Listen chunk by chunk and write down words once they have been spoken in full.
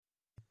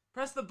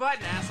Press the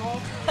button,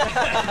 asshole.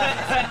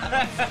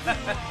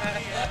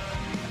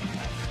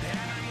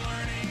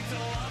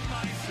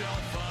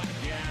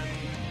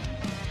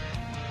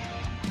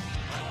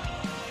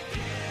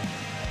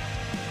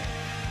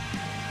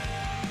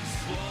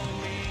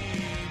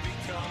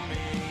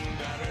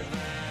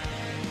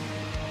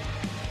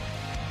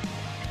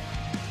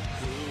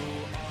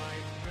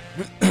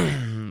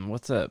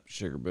 What's up,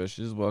 Sugar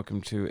Bushes?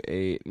 Welcome to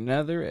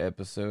another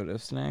episode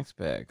of Snacks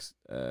Packs.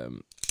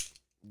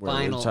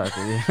 Final.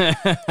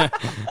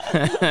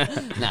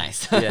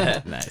 Nice.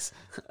 Yeah, nice.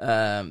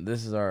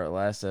 This is our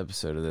last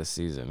episode of this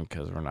season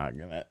because we're not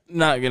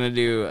gonna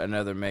do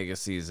another mega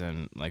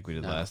season like we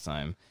did last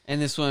time.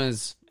 And this one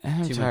is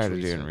And I'm too tired much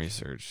of doing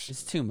research. research.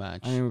 It's too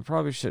much. I mean, we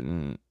probably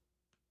shouldn't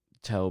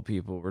tell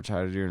people we're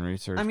tired of doing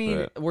research. I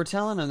mean, but we're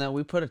telling them that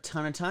we put a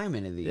ton of time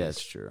into these. yeah,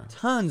 it's true.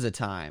 Tons of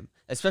time,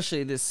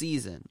 especially this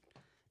season.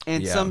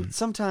 And Yeah.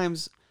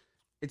 sometimes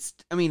it's,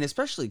 I mean,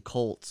 especially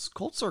Colts.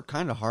 Colts are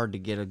kind of hard to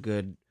get a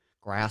good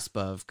grasp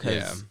of because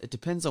Yeah. it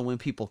depends on when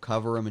people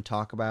cover them and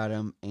talk about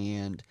them,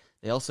 and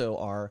they also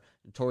are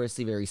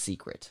notoriously very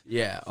secret.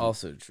 Yeah,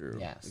 also true.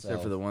 Yeah, except so-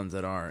 for the ones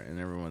that aren't, and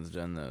everyone's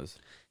done those.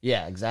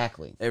 Yeah,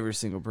 exactly. Every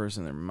single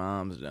person, their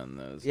mom's done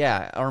those.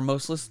 Yeah, our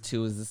most listened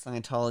to is the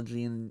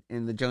Scientology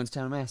and the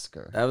Jonestown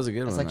Massacre. That was a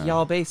good It's one. like though.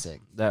 y'all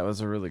basic. That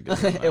was a really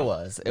good one. It though.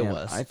 was. It Man,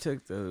 was. I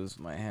took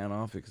my hat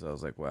off because I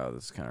was like, wow,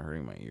 this is kind of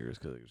hurting my ears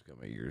because I just got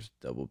my ears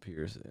double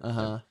pierced.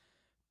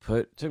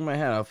 Took my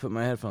hat off, put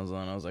my headphones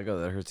on. I was like, oh,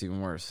 that hurts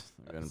even worse.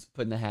 I'm gonna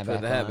Putting the hat put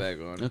back the hat on. back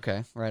on.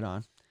 Okay, right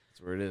on.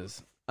 That's where it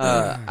is.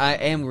 I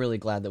am really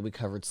glad that we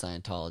covered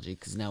Scientology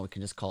because now we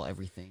can just call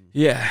everything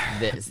Yeah,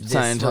 this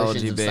Scientology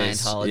versions of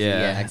based. Scientology. Yeah,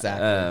 Yeah,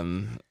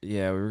 exactly.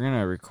 Yeah, we were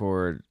gonna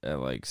record at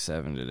like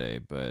 7 today,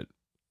 but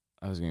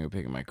I was gonna go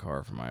pick up my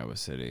car from Iowa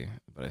City,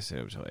 but I stayed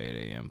up till 8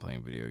 a.m.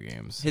 playing video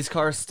games. His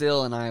car's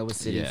still in Iowa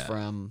City Yeah.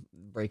 from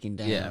breaking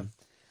down. Yeah.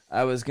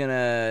 I was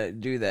gonna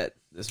do that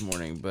this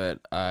morning, but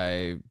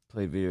I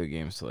played video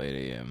games till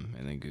 8 a.m.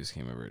 and then Goose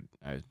came over.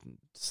 I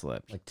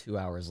slept. Like 2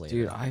 hours later.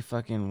 Dude, I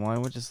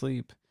went to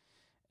sleep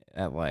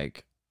at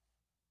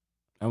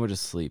I went to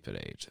sleep at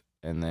 8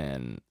 and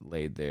then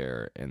laid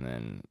there, and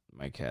then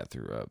my cat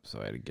threw up, so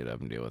I had to get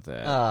up and deal with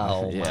that.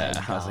 Oh, yeah.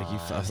 my I was like, I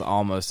was gosh.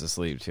 almost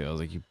asleep too. I was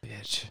like, you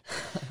bitch.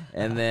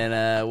 And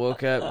then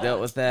woke up, dealt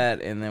with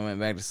that, and then went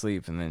back to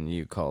sleep, and then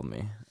you called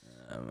me.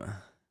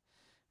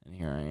 And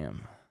here I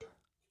am.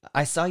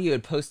 I saw you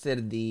had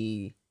posted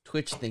the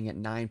Twitch thing at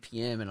 9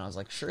 p.m. and I was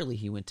like, surely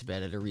he went to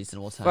bed at a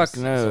reasonable time. Fuck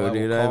so no, I will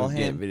dude. I call haven't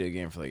played him. video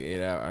game for like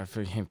 8 hours. I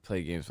freaking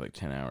played games for like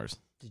 10 hours.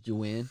 Did you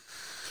win?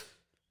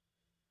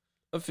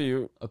 A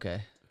few.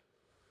 Okay,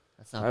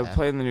 that's not I've bad.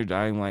 played the new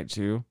Dying Light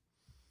 2.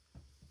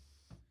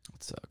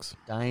 It sucks.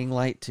 Dying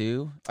Light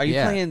 2. Are you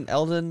Yeah. playing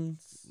Elden?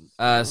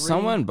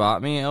 Someone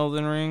bought me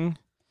Elden Ring,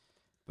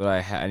 but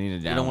I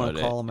need to download it. You don't want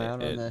to call him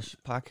out on the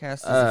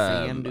podcast as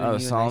a fan doing you a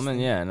nice Solomon,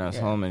 thing? yeah, no, Yeah.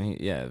 Solomon,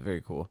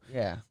 very cool.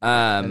 Yeah,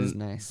 that is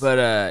nice.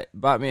 But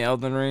bought me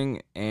Elden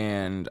Ring,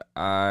 and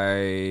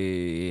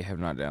I have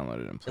not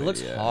downloaded and it played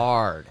looks yet.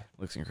 hard.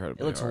 Looks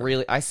incredibly It looks hard.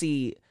 really. I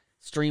see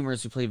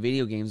streamers who play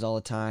video games all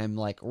the time,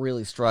 like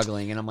really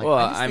struggling, and I'm like, Well,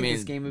 I just I think mean,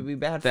 this game would be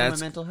bad for my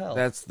mental health.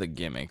 That's the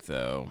gimmick,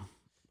 though.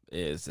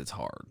 Is it's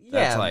hard. Yeah.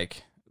 That's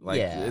like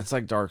Yeah. it's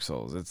like Dark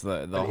Souls. It's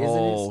the But isn't it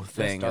whole just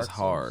thing Dark is Souls?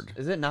 hard.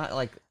 Is it not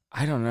like?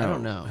 I don't know. I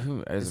don't know.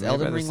 Who Is it made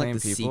Elden by Ring the like same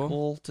the people?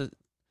 sequel to?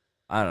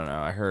 I don't know.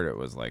 I heard it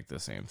was like the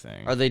same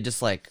thing. Are they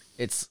just like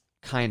it's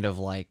kind of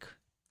like?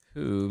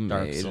 Who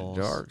Dark made Souls?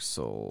 Dark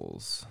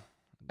Souls?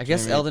 I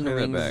guess Jamie, Elden play that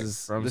Ring back.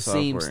 is From the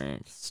same Software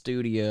Inc.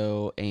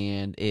 studio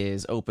and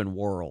is open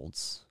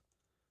worlds.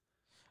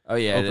 Oh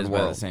yeah, it Open is by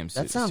the world. same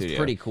That sounds studio.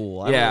 pretty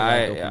cool. Yeah,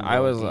 really like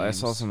open world I games.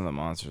 saw some of the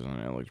monsters and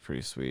it looked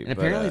pretty sweet. And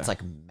but, apparently it's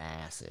like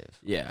massive.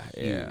 yeah.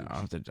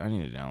 huge. I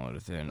need to download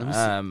it then. Let me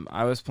see.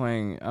 I was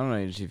playing. I don't know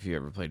if you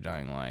ever played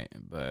Dying Light,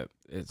 but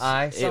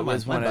I saw it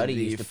was my one buddy of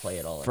the used to play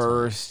it all the time.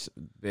 first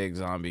big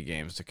zombie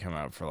games to come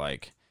out for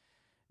like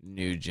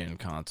new gen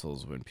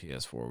consoles when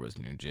PS4 was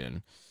new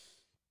gen.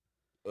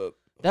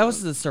 That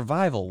was the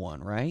survival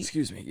one, right?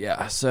 Excuse me.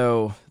 Yeah.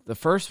 So the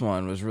first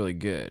one was really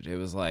good. It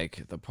was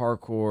like the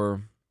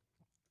parkour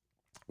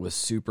was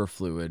super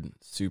fluid,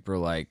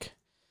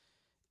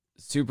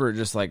 super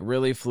just like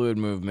really fluid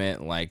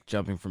movement, like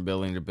jumping from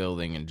building to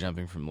building and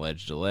jumping from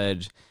ledge to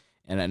ledge.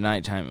 And at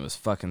nighttime, it was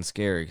fucking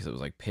scary because it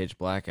was like pitch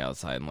black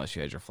outside unless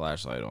you had your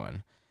flashlight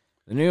on.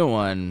 The new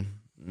one,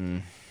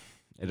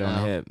 it don't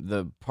No. hit.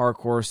 The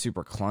parkour is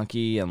super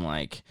clunky and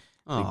like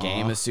the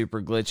game Aw. is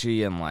super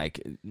glitchy and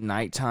like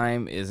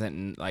nighttime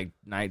isn't like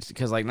night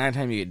because like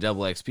nighttime you get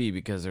double XP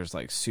because there's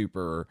like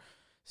super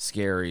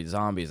scary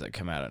zombies that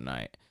come out at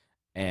night.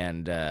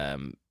 And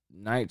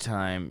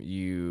nighttime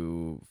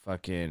you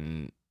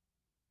fucking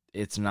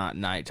it's not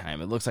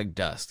nighttime. It looks like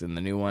dusk. In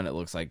the new one, it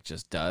looks like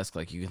just dusk.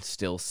 Like you can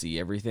still see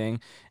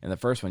everything. In the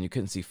first one, you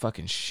couldn't see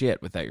fucking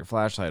shit without your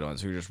flashlight on,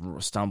 so you're just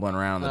stumbling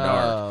around in the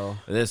dark.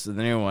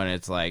 The new one,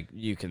 it's like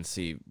you can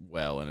see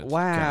well, and it's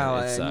wow,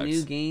 it sucks. A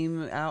new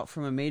game out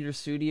from a major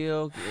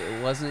studio.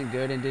 It wasn't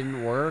good and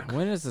didn't work.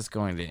 When is this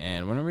going to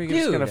end? When are we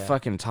just gonna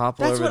fucking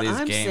topple over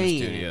these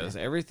game studios?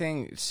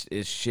 Everything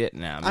is shit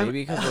now.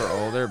 Maybe because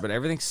we're older, but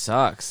everything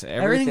sucks.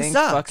 Everything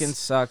sucks. Fucking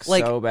sucks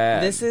like, so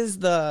bad.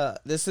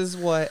 This is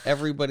what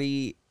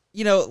everybody,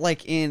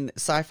 like in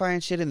sci-fi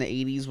and shit in the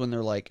 80s when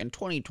they're like, in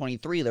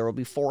 2023 there will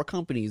be 4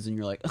 companies, and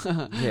you're like,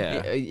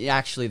 yeah,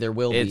 actually there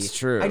will be. It's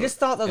true. I just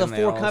thought that the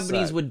 4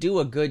 companies would do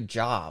a good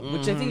job,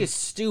 which I think is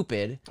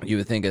stupid. You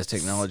would think as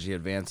technology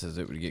advances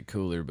it would get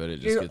cooler, but it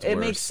just gets worse. It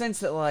makes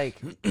sense that,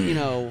 like,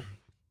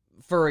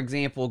 for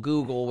example,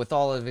 Google with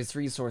all of its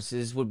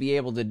resources would be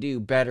able to do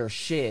better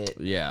shit.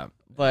 Yeah.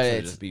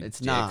 But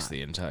it's not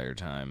the entire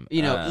time.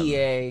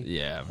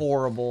 EA,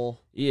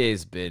 horrible.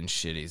 EA's been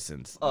shitty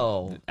since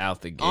out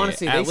the gate.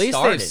 Honestly, at least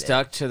they've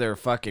stuck to their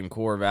fucking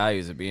core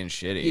values of being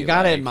shitty. You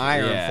gotta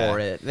admire them for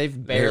it.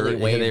 They've barely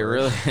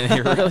wavered.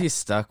 They really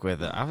stuck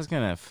with it. I was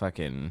gonna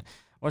fucking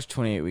watch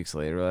 28 Weeks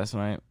Later last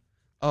night.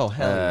 Oh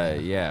hell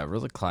yeah,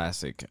 really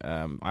classic.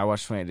 I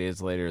watched 28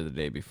 Days Later the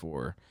day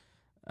before.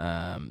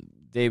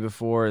 Day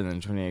before,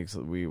 and then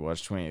we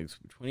watched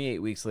 28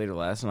 Weeks Later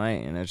last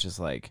night, and it's just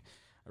like.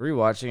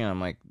 Rewatching it,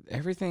 I'm like,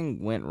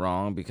 everything went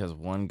wrong because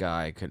one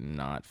guy could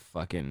not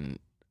fucking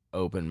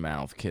open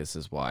mouth kiss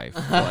his wife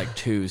for like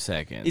 2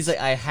 seconds. He's like,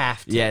 I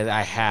have to. Yeah,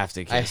 I have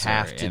to kiss her. I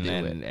have to and do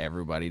then it.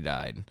 Everybody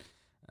died.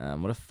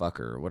 What a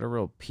fucker. What a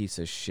real piece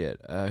of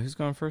shit. Who's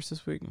going first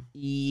this week?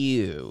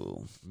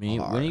 You. Me?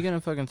 When are you going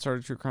to fucking start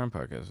a true crime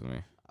podcast with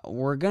me?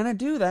 We're going to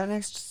do that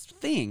next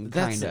thing,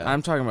 kind of.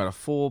 I'm talking about a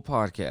full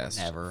podcast.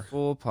 Never.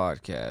 Full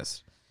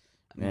podcast.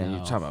 Man, you're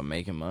talking about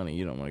making money.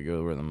 You don't want to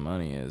go where the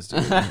money is,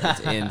 dude. It's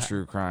in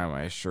true crime.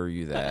 I assure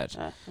you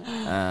that.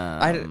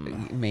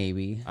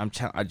 Maybe.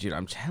 Dude,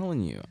 I'm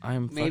telling you.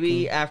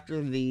 Maybe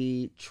after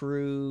the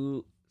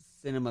True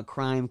Cinema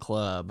Crime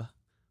Club,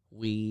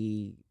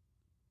 we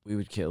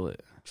would kill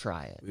it.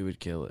 Try it. We would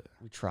kill it.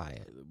 We try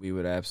it. We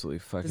would absolutely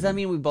fucking. Does that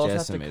mean we both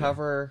have to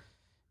cover?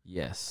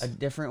 Yes. A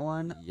different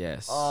one?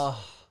 Yes.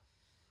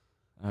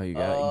 Oh, you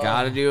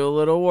gotta do a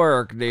little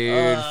work,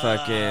 dude.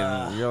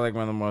 Fucking, you're like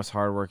one of the most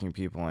hardworking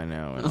people I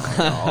know, and like,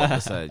 all of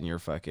a sudden you're.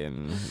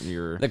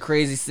 The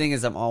craziest thing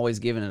is I'm always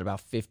giving it about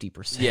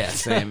 50%. Yeah,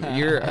 same.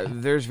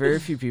 There's very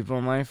few people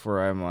in life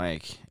where I'm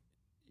like,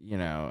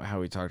 how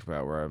we talked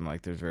about where I'm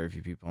like, there's very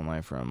few people in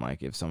life where I'm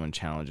like, if someone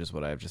challenges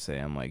what I have to say,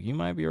 I'm like, you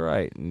might be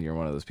right, and you're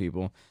one of those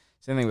people.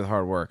 Same thing with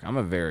hard work. I'm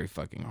a very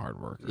fucking hard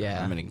worker.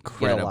 Yeah, I'm an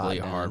incredibly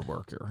hard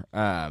worker.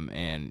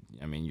 And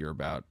I mean, you're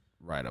about.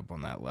 Right up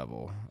on that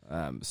level.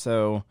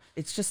 So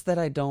it's just that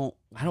I don't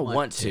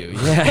want to.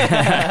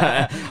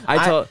 Yeah.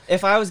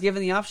 If I was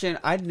given the option,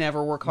 I'd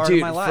never work hard in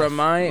my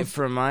life.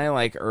 From my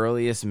like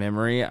earliest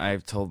memory,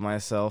 I've told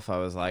myself I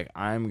was like,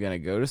 I'm gonna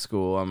go to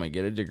school, I'm gonna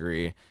get a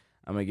degree,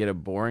 I'm gonna get a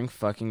boring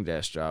fucking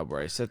desk job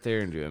where I sit there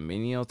and do a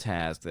menial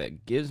task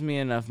that gives me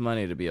enough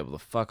money to be able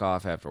to fuck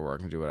off after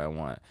work and do what I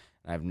want.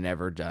 I've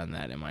never done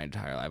that in my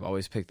entire life. I've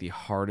always picked the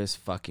hardest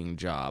fucking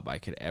job I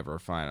could ever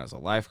find. I was a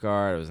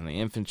lifeguard. I was in the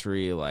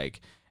infantry.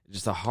 Like,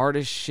 just the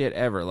hardest shit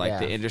ever. Like,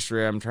 the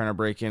industry I'm trying to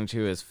break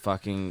into is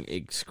fucking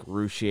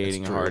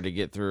excruciating hard to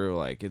get through.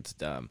 Like, it's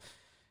dumb.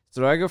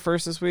 So do I go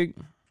first this week?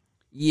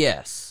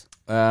 Yes.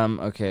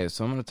 Okay,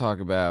 so I'm going to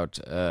talk about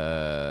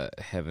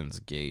Heaven's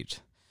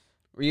Gate.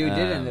 You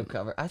did end up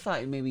covering. I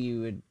thought maybe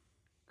you had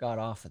got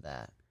off of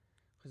that.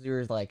 Because you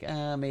were like,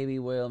 maybe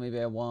will, maybe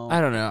I won't.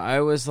 I don't know. I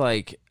was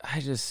like, I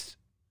didn't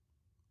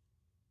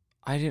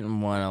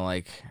want to,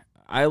 like,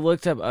 I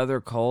looked up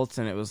other cults,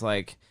 and it was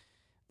like,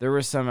 there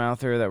were some out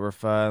there that were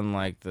fun,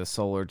 like the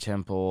Solar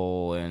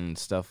Temple and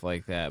stuff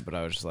like that, but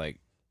I was just like,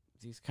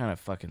 these kind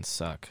of fucking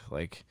suck.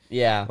 Like,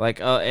 yeah.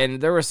 Like,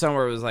 and there was some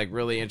where it was, like,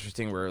 really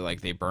interesting where,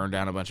 like, they burned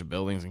down a bunch of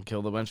buildings and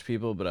killed a bunch of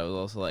people, but I was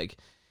also like,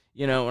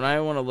 when I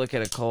want to look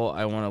at a cult,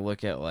 I want to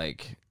look at,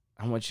 like,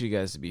 I want you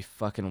guys to be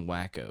fucking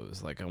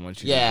wackos. Like, I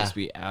want you to just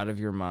be out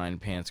of your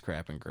mind, pants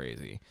crapping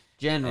crazy.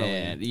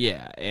 Generally.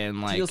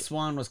 And like... Teal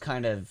Swan was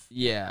kind of...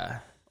 Yeah.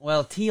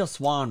 Well, Teal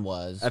Swan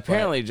was.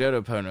 Apparently,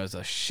 Jodo Poe knows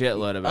a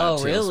shitload about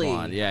Teal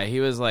Swan. Yeah,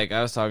 he was like,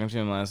 I was talking to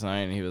him last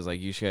night, and he was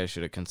like, you guys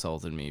should have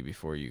consulted me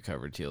before you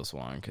covered Teal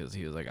Swan, because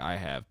he was like, I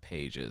have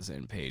pages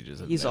and pages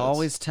of He's notes.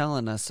 Always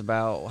telling us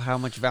about how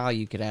much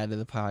value you could add to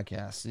the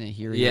podcast. And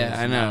here he is,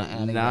 I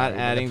know. Not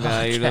adding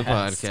value to the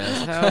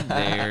podcast. How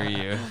dare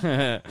you?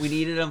 We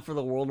needed him for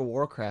the World of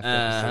Warcraft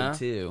episode,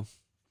 too.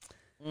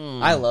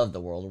 I love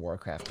the World of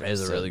Warcraft episode.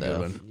 It's a really good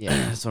one.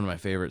 Yeah. It's one of my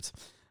favorites.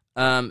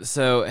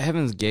 So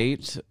Heaven's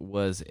Gate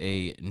was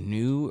a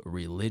new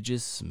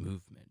religious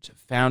movement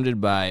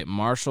founded by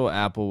Marshall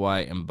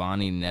Applewhite and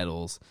Bonnie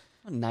Nettles.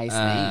 Nice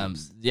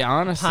names. Yeah,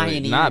 honestly,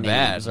 Pioneer not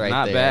names bad. Right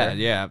not there. bad,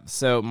 yeah.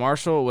 So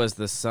Marshall was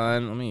the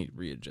son. Let me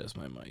readjust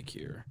my mic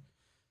here.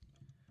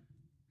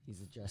 He's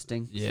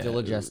adjusting. Yeah, Still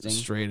adjusting.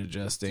 Straight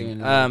adjusting.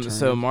 Doing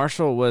So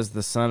Marshall was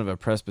the son of a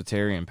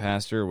Presbyterian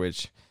pastor,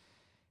 which,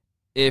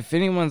 if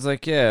anyone's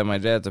like, yeah, my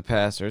dad's a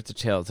pastor, it's a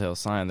telltale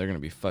sign they're going to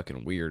be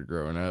fucking weird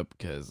growing up,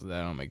 because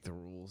that don't make the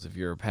rules. If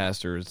you're a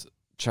pastor's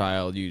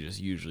child, you just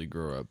usually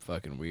grow up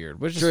fucking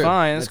weird, which is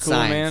fine. That's cool,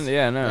 science. man.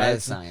 Yeah, no,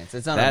 that's science.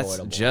 It's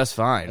unavoidable. That's just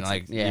fine. That's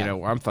like, you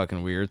know, I'm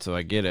fucking weird, so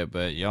I get it,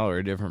 but y'all are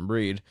a different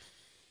breed.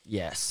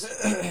 Yes.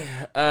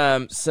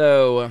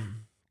 So,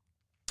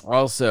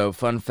 also,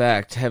 fun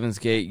fact, Heaven's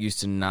Gate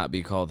used to not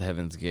be called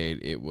Heaven's Gate.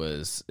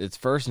 Its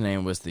first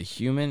name was the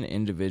Human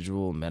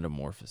Individual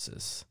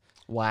Metamorphosis.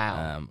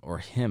 Wow. Or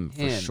HIM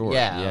for short.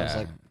 Yeah. I was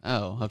like,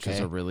 oh, okay. Which is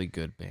a really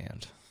good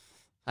band.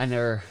 I've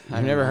never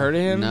heard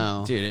of him?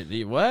 No.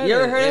 Dude, what? You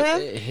ever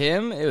heard of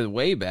him? It was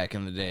way back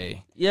in the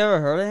day. You ever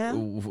heard of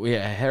him?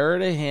 Yeah,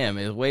 heard of him.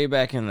 It was way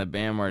back in the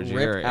Bam Margera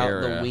era. Rip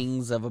out the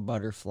wings of a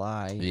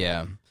butterfly.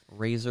 Yeah.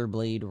 Razor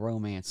Blade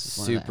Romance.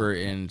 Super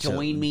into.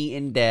 Join Me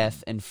in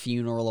Death and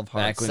Funeral of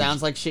Hearts.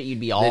 Sounds like shit you'd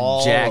be all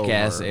the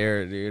Jackass over.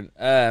 era, dude.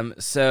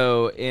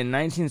 So in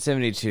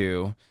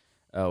 1972.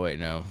 Oh wait,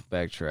 no,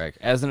 backtrack.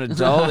 As an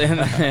adult,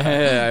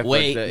 I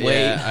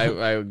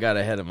got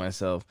ahead of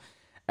myself.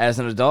 As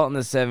an adult in the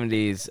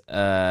 70s,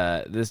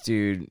 this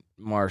dude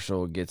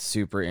Marshall gets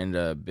super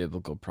into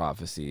biblical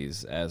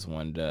prophecies, as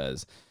one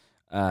does,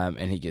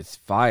 and he gets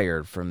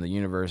fired from the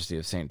University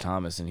of St.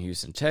 Thomas in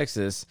Houston,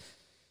 Texas.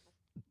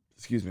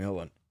 Excuse me,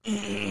 hold on.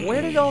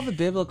 Where did all the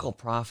biblical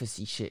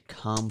prophecy shit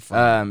come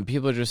from?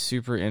 People are just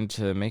super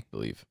into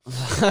make-believe.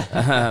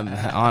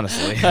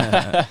 Honestly.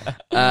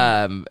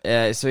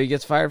 So he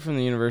gets fired from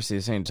the University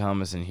of St.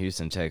 Thomas in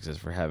Houston, Texas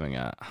for having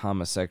a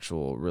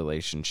homosexual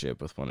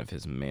relationship with one of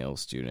his male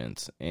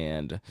students.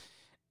 And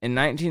in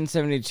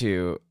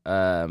 1972,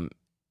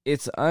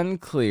 it's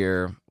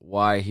unclear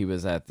why he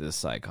was at this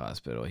psych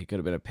hospital. He could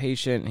have been a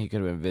patient. He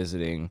could have been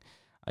visiting.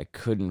 I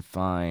couldn't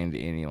find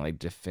any like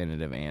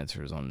definitive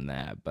answers on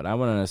that, but I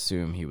want to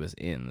assume he was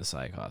in the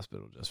psych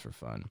hospital just for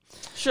fun.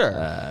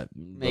 Sure,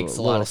 makes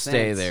a lot of sense.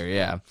 Stay there,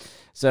 yeah.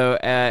 So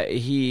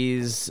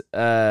he's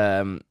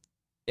at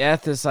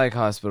the psych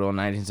hospital in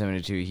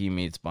 1972. He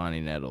meets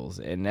Bonnie Nettles,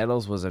 and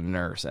Nettles was a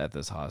nurse at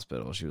this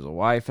hospital. She was a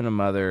wife and a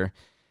mother,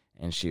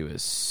 and she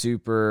was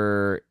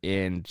super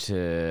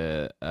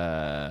into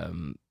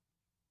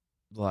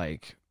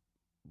like,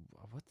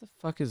 what the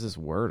fuck is this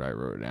word I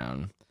wrote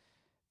down?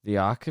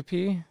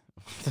 Theocopy?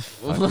 What the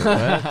fuck?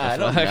 I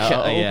don't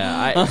know.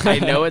 Yeah, I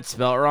know it's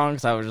spelled wrong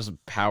because I was just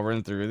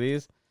powering through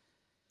these.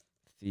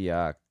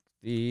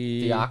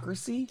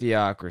 Theocracy?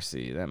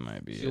 Theocracy. That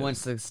might be. She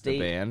wants the state. The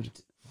band.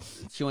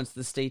 She wants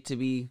the state to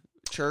be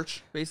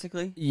church,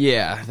 basically.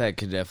 Yeah, that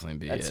could definitely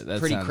be That's it. That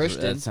pretty sounds,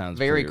 Christian. That sounds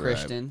very pretty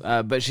Christian.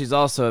 Right. But she's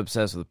also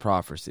obsessed with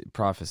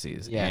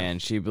prophecies, yeah.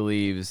 And she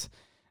believes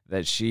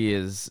that she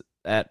is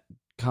at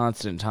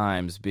constant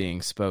times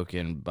being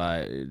spoken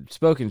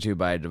to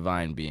by a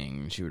divine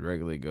being. She would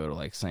regularly go to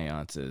like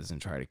seances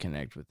and try to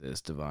connect with this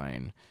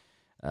divine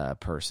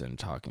person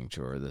talking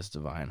to her, this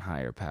divine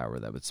higher power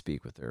that would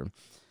speak with her.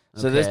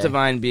 So this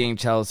divine being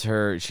tells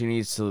her she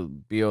needs to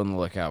be on the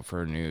lookout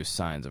for new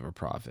signs of a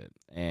prophet,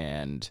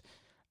 and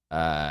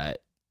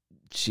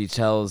she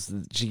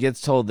gets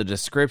told the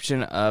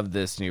description of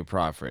this new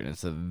prophet. And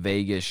it's the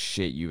vaguest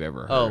shit you've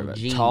ever heard of.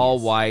 Genius. Tall,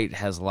 white,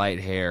 has light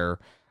hair.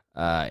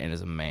 And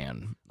is a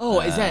man.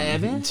 Oh, is that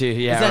Evan?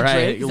 Yeah, is that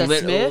right. Drake? Is that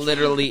Smith?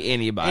 Literally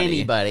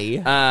anybody.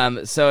 So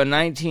in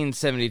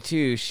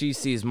 1972, she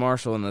sees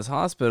Marshall in this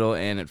hospital,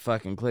 and it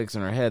fucking clicks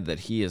in her head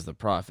that he is the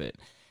prophet.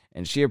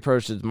 And she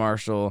approaches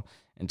Marshall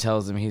and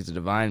tells him he's a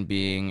divine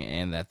being,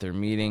 and that their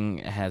meeting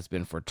has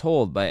been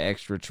foretold by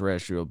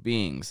extraterrestrial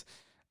beings,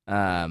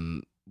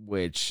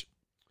 which.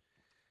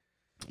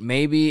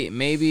 Maybe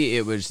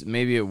it was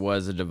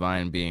a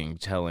divine being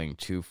telling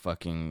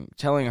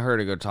her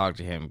to go talk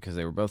to him, because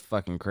they were both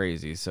fucking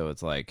crazy. So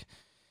it's like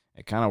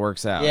it kind of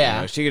works out. Yeah,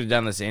 you know? She could have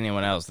done this to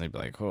anyone else, and they'd be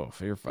like, "Oh,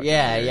 you're fucking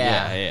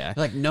yeah."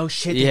 Like, no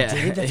shit,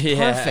 they did.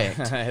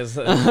 That's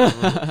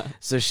perfect.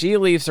 So she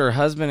leaves her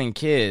husband and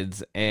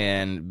kids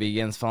and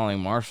begins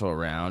following Marshall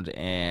around,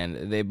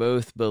 and they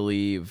both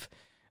believe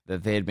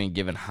that they had been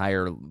given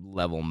higher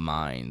level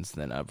minds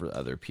than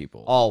other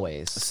people.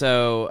 Always.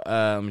 So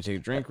let me take a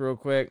drink real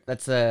quick.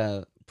 That's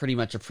pretty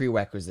much a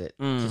prerequisite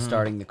to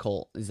starting the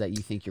cult, is that you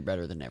think you're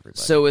better than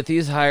everybody. So with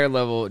these higher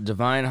level,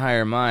 divine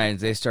higher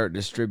minds, they start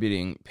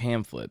distributing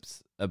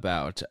pamphlets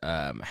about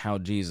how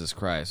Jesus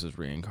Christ was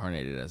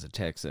reincarnated as a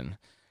Texan,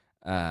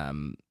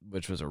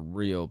 which was a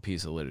real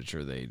piece of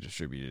literature they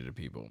distributed to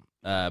people.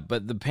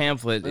 But the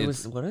pamphlet...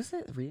 what is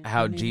it?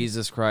 How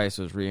Jesus Christ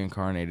was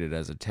reincarnated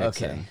as a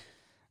Texan. Okay.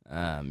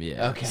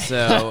 Okay.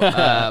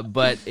 So,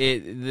 but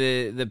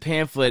the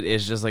pamphlet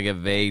is just like a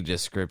vague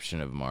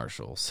description of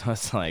Marshall. So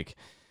it's like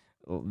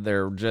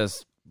they're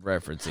just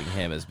referencing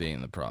him as being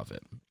the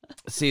prophet.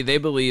 See, they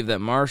believe that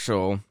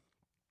Marshall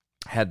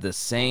had the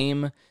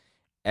same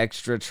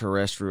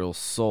extraterrestrial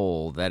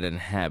soul that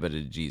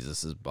inhabited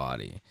Jesus's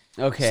body.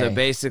 Okay. So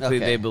basically,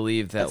 they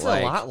believe that that's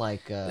a lot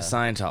like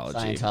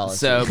Scientology. Scientology.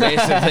 So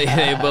basically,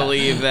 they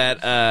believe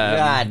that.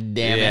 God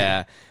damn it.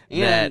 Yeah.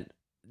 that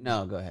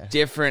no, go ahead.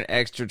 different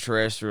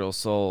extraterrestrial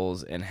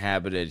souls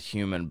inhabited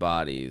human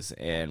bodies,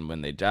 and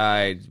when they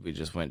died, we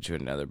just went to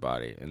another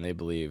body. And they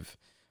believe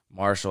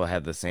Marshall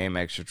had the same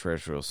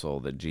extraterrestrial soul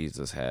that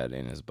Jesus had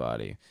in his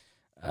body.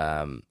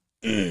 What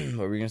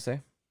were you gonna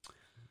say?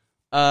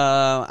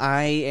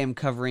 I am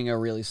covering a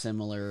really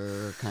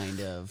similar kind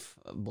of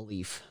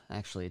belief,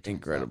 actually.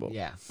 Incredible.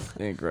 Yeah.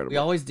 Incredible. We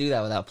always do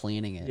that without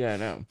planning it. Yeah, I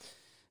know.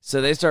 So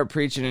they start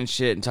preaching and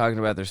shit and talking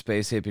about their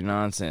space hippie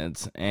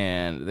nonsense,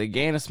 and they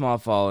gain a small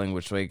following,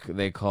 which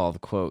they call,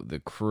 quote,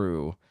 the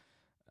Crew,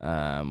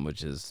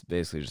 which is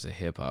basically just a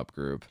hip-hop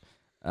group.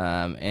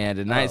 And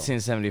in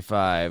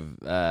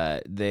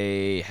 1975,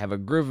 they have a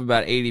group of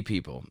about 80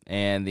 people,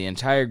 and the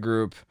entire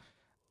group,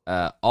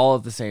 all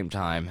at the same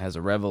time, has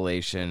a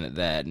revelation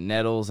that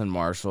Nettles and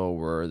Marshall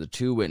were the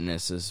two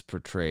witnesses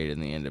portrayed in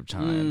the end of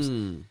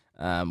times.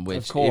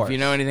 Which, if you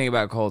know anything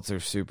about cults, they're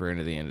super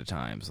into the end of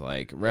times.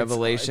 Like,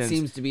 Revelations, it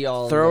seems to be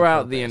all throw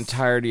out the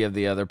entirety of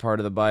the other part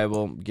of the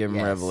Bible, give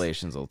them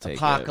Revelations, they'll take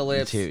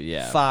Apocalypse,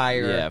 it.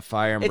 fire. Yeah,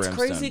 fire and brimstone, It's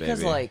crazy because,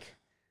 baby. like,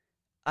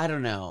 I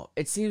don't know.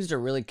 It seems to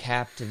really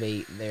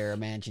captivate their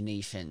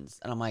imaginations.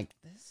 And I'm like,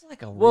 this is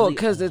like a really... Well,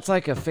 because it's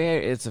like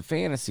it's a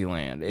fantasy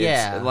land.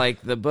 It's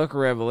like the Book of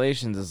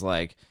Revelations is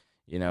like,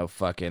 you know,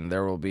 fucking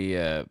there will be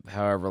a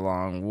however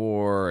long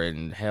war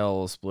and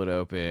hell split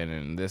open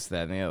and this,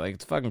 that, and the other. Like,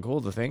 it's fucking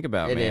cool to think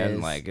about, man.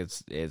 Like,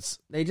 it's...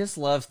 They just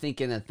love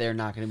thinking that they're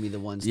not going to be the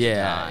ones to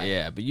die.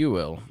 Yeah, but you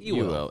will. You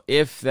will.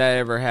 If that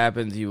ever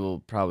happens, you will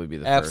probably be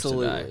the first to die.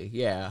 Absolutely,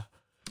 yeah.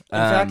 In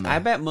fact, I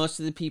bet most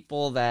of the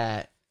people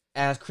that,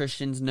 as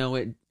Christians know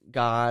it,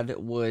 God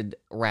would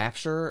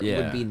rapture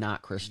would be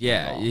not Christian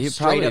at all.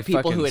 Straight up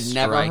people who had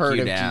never heard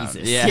of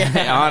Jesus.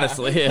 Yeah,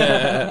 honestly.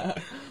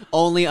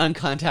 Only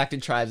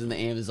uncontacted tribes in the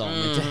Amazon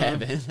went to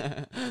heaven.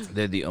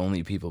 They're the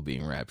only people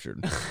being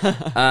raptured.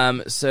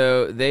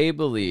 So they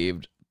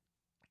believed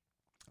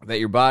that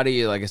your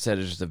body, like I said,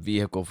 is just a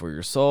vehicle for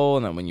your soul,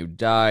 and that when you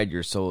died,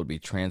 your soul would be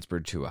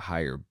transferred to a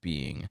higher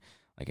being,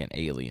 like an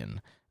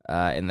alien,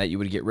 and that you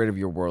would get rid of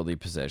your worldly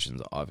possessions,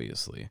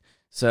 obviously.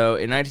 So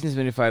in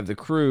 1975, the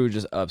Crew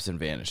just ups and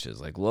vanishes.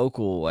 Like,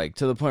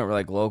 to the point where,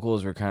 like,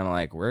 locals were kind of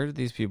like, where did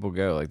these people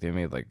go? Like, they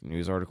made, like,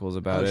 news articles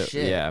about it.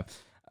 Shit. Yeah.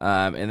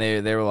 And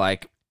they were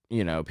like,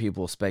 you know,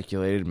 people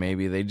speculated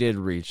maybe they did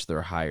reach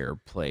their higher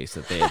place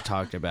that they had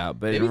talked about.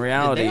 But in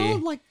reality... Did they all,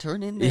 like,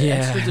 turn into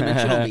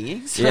extra-dimensional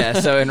beings? Yeah,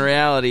 so in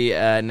reality,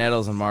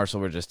 Nettles and Marshall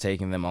were just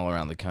taking them all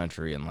around the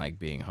country and, like,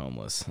 being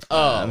homeless.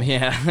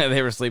 Yeah,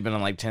 they were sleeping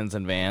in, like, tents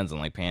and vans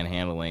and, like,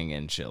 panhandling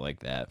and shit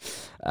like that.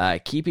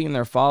 Keeping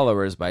their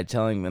followers by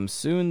telling them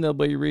soon they'll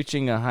be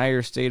reaching a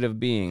higher state of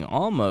being,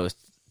 almost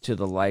to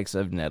the likes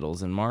of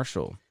Nettles and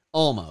Marshall.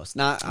 Almost,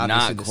 not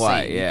obviously not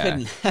quite. The same. Yeah,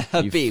 You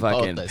couldn't be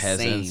fucking both the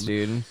peasants, same.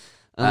 dude.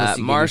 Unless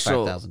you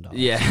Marshall, give me $5,000.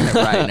 yeah,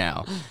 right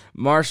now.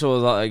 Marshall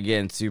is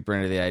again super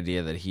into the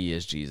idea that he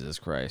is Jesus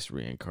Christ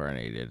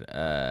reincarnated.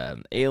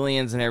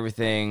 Aliens and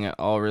everything,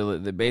 all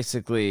really,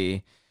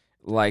 basically,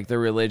 like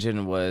their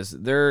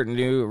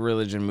new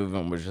religion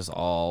movement was just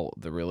all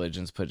the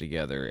religions put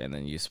together, and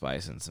then you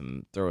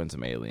throw in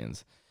some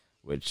aliens.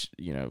 Which,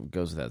 you know,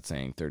 goes without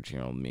saying,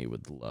 13-year-old me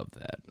would love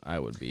that. I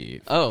would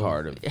be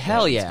part of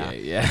hell yeah.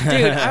 Yeah.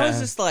 Dude, I was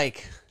just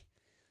like,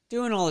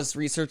 doing all this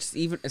research,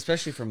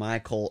 especially for my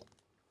cult,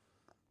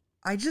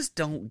 I just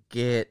don't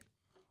get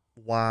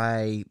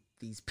why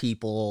these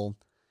people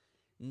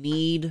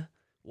need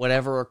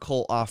whatever a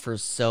cult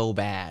offers so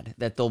bad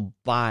that they'll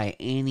buy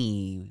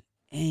any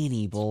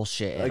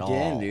bullshit at all.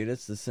 Again, dude,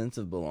 it's the sense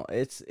of belong.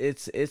 It's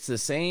the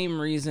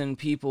same reason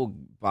people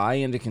buy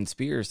into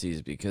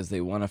conspiracies, because they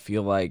want to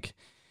feel like,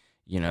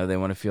 you know,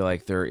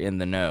 they're in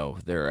the know,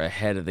 they're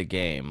ahead of the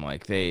game,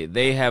 like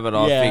they have it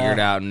all figured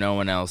out, and no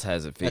one else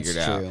has it figured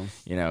out. True.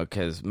 You know,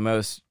 because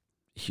most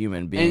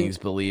human beings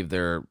believe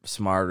they're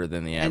smarter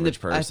than the average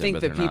person. I think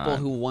but the they're people not.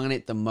 who want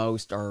it the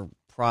most are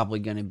probably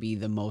going to be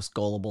the most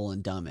gullible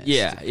and dumbest.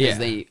 Yeah.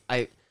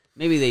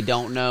 Maybe they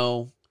don't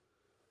know.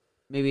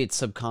 Maybe it's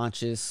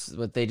subconscious,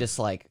 but they just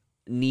like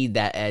need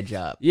that edge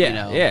up.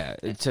 Yeah,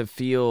 to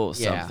feel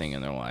something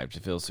in their life, to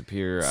feel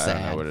superior. Sad. I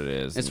don't know what it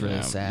is. It's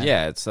really sad.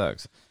 Yeah, it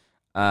sucks.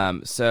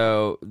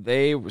 So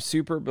they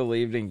super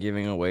believed in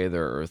giving away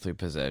their earthly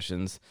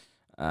possessions,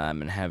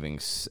 and having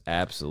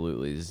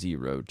absolutely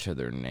zero to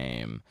their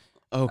name.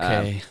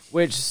 Okay.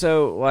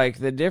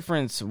 The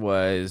difference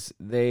was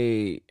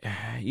they,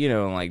 you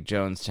know, in like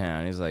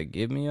Jonestown, he's like,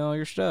 give me all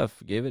your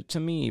stuff, give it to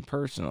me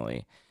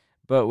personally.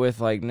 But with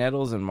like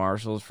Nettles and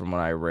Marshalls, from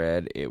what I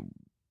read,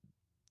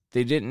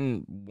 they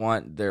didn't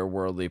want their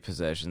worldly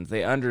possessions.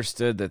 They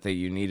understood that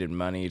you needed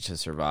money to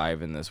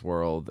survive in this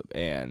world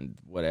and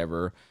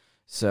whatever.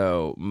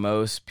 So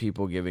most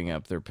people giving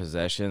up their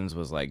possessions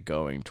was like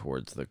going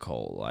towards the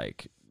cult,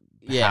 like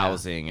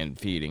housing and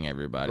feeding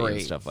everybody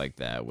and stuff like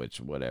that,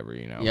 which whatever,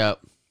 you know. Yep.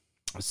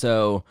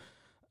 So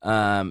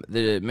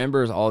the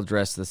members all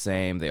dressed the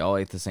same. They all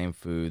ate the same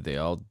food. They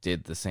all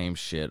did the same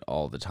shit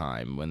all the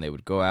time. When they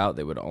would go out,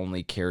 they would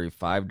only carry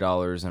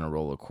 $5 and a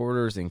roll of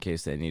quarters in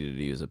case they needed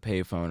to use a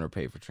payphone or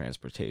pay for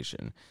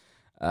transportation.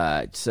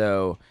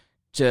 So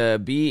to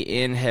be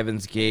in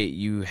Heaven's Gate,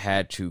 you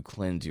had to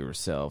cleanse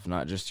yourself,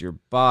 not just your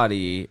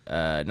body,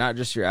 not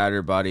just your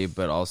outer body,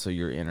 but also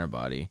your inner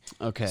body.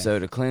 Okay. So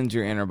to cleanse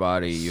your inner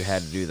body, you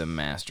had to do the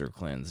Master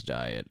Cleanse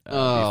diet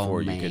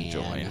before you could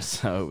join.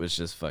 So it was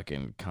just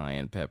fucking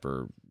cayenne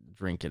pepper,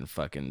 drinking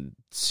fucking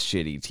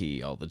shitty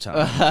tea all the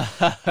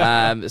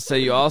time. So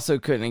you also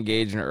couldn't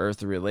engage in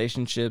earthly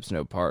relationships,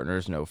 no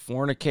partners, no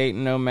fornicating,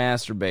 no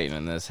masturbating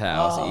in this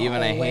house.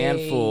 Even a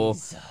handful...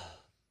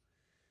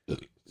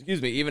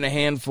 Even a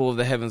handful of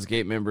the Heaven's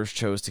Gate members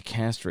chose to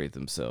castrate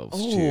themselves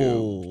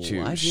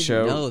to I didn't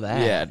show know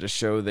that. Yeah, to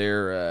show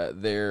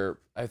their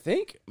I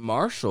think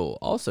Marshall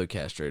also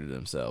castrated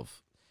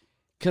himself.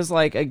 Cuz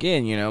like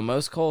again,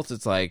 most cults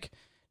it's like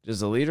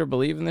does the leader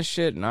believe in this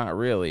shit? Not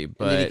really,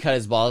 but and then he cut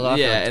his balls off.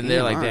 Yeah, and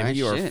they're like, all "Damn, right,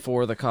 you are shit."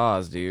 for the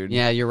cause, dude."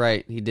 Yeah, you're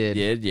right. He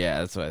did. Yeah,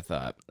 that's what I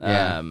thought.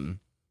 Yeah.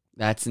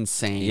 That's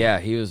insane. Yeah,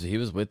 he was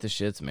with the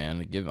shits,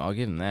 man. I'll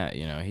give him that.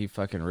 He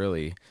fucking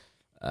really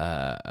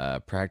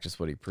practiced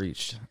what he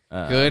preached.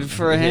 Good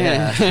for him.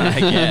 Yeah, I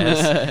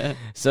guess.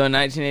 So in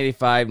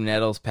 1985,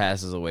 Nettles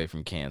passes away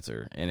from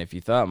cancer. And if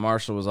you thought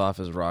Marshall was off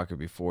his rocker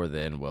before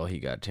then, well, he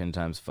got 10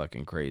 times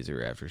fucking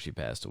crazier after she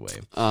passed away.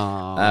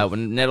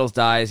 When Nettles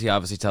dies, he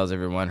obviously tells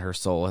everyone her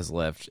soul has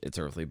left its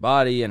earthly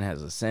body and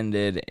has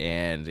ascended,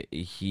 and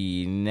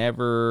he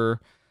never...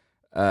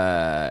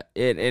 and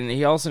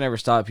he also never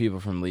stopped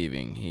people from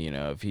leaving.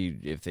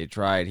 If they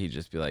tried, he'd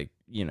just be like,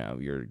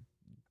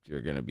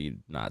 you're gonna be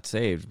not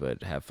saved,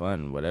 but have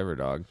fun, whatever,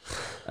 dog.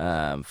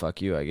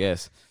 Fuck you, I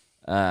guess.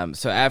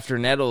 So after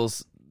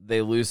Nettles,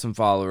 they lose some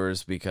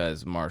followers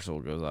because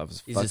Marshall goes off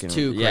his fucking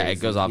it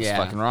goes off his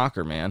fucking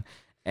rocker, man.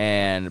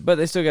 But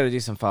they still got a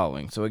decent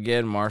following. So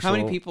again, Marshall. How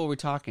many people are we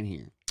talking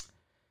here?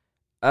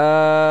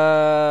 I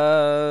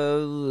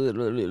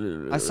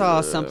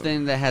saw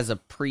something that has a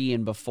pre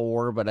and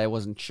before, but I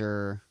wasn't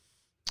sure.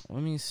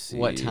 Let me see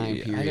what time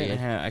period.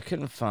 I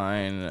couldn't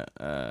find.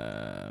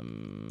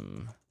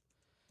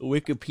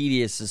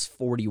 Wikipedia says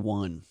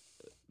 41.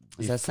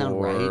 Does that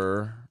sound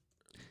right?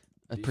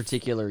 A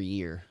particular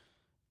year.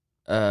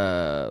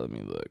 Let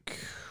me look.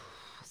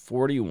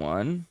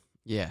 41.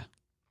 Yeah.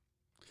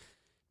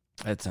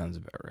 That sounds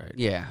about right.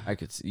 Yeah. I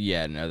could see.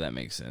 Yeah, no, that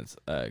makes sense.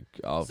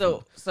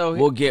 So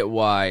we'll get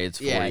why it's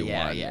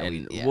 41.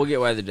 Yeah. We'll get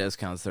why the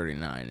discount's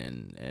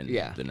 39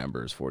 and the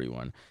number is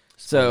 41.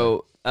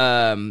 So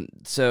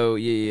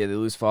they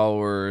lose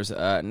followers.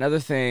 Another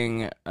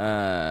thing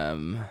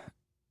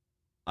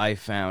I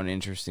found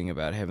interesting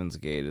about Heaven's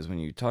Gate is when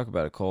you talk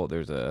about a cult,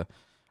 there's a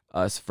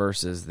us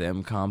versus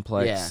them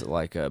complex,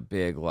 like a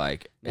big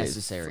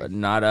necessary.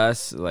 Not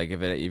us. Like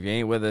if you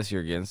ain't with us,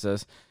 you're against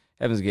us.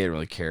 Heaven's Gate didn't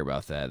really care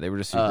about that. They were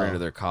just super into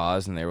their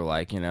cause, and they were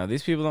like,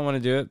 these people don't want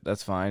to do it.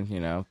 That's fine.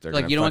 They're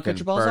like, you don't want to cut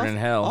your balls burn off? in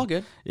hell. All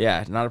good.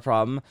 Yeah, not a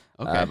problem.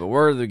 Okay, but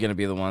we're going to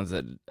be the ones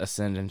that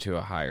ascend into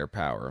a higher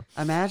power.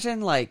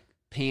 Imagine like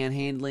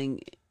panhandling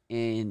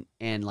and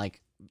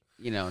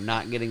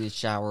not getting the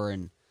shower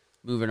and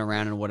moving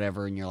around and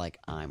whatever, and you're like,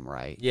 I'm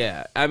right.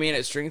 Yeah, I mean,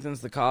 it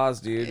strengthens the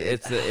cause, dude.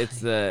 It's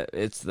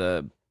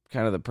the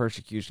kind of the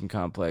persecution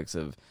complex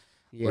of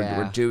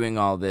we're doing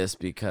all this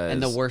because,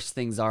 and the worse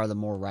things are, the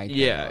more right.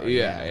 Yeah,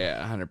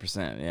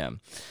 100%. Yeah.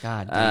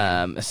 God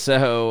damn.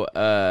 So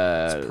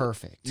it's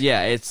perfect.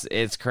 Yeah,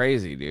 it's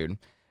crazy, dude.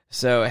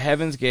 So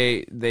Heaven's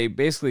Gate, they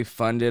basically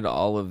funded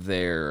all of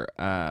their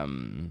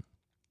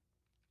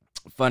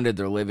funded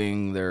their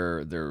living,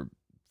 their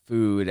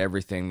food,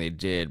 everything they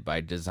did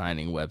by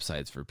designing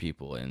websites for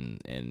people in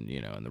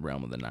the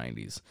realm of the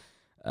 90s.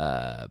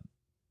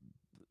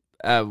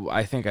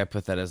 I think I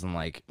put that as in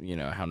how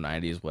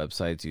 90s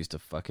websites used to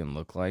fucking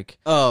look like.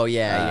 Oh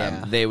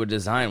yeah. They would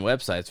design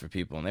websites for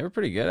people, and they were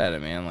pretty good at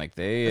it, man. Like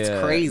it's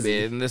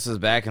crazy. And this was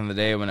back in the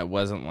day when it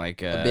wasn't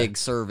like a big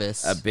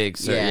service.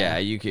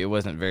 It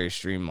wasn't very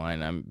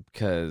streamlined.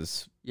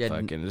 Because you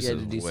had to do some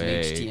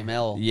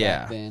HTML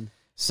back then.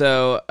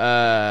 So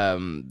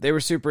they were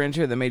super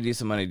into it. They made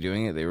decent money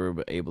doing it. They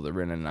were able to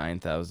rent a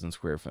 9,000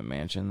 square foot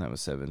mansion. That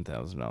was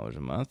 $7,000 a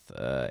month.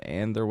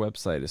 And their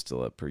website is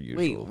still up per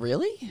usual. Wait,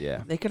 really?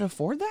 Yeah. They could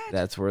afford that?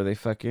 That's where they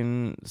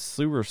fucking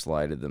sewer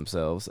slided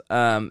themselves.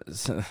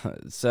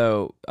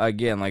 So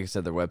again, like I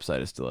said, their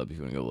website is still up if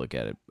you want to go look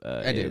at it.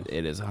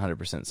 It is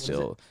 100%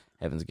 still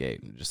Heaven's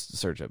Gate. Just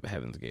search up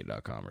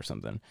heavensgate.com or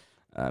something.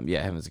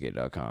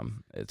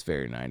 Heavensgate.com. It's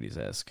very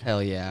 90s-esque.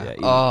 Hell yeah.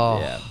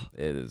 Yeah,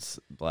 it is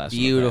blasphemous.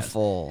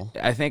 Beautiful.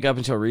 I think up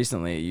until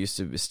recently, it used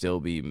to still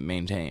be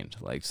maintained.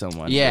 Like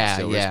someone would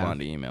still respond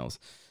to emails.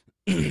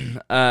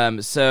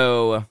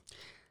 So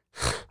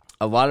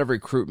a lot of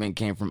recruitment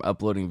came from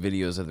uploading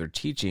videos of their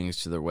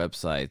teachings to their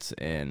websites,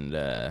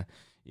 and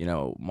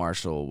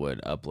Marshall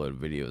would upload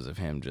videos of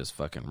him just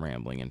fucking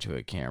rambling into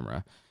a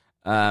camera.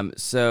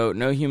 So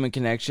no human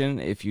connection.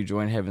 If you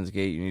joined Heaven's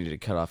Gate, you needed to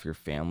cut off your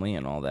family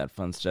and all that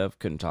fun stuff.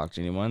 Couldn't talk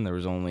to anyone. There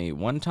was only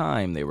one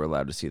time they were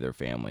allowed to see their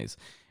families,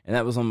 And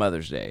that was on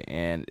Mother's Day.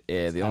 And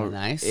the only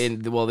nice.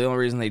 the only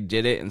reason they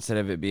did it, instead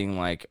of it being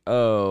like,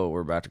 oh, we're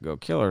about to go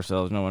kill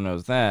ourselves, no one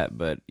knows that,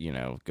 but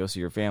go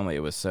see your family,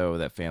 it was so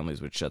that families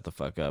would shut the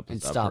fuck up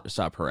and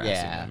stop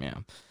harassing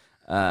them.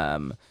 Yeah.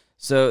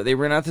 So they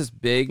rent out this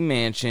big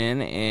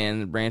mansion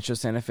in Rancho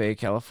Santa Fe,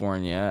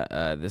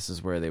 California. This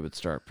is where they would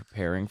start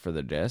preparing for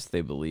the deaths.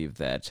 They believe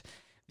that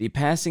the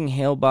passing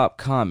Hale-Bopp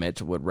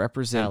comet would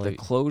represent the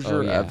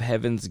closure of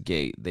Heaven's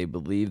Gate. They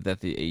believed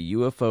that a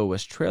UFO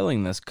was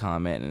trailing this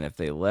comet, and if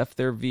they left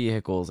their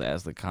vehicles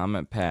as the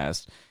comet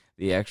passed,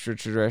 the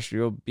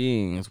extraterrestrial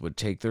beings would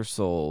take their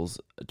souls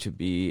to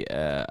be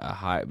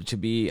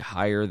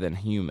higher than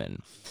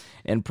human.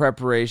 In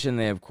preparation,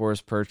 they, of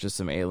course, purchased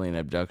some alien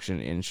abduction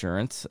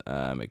insurance.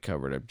 It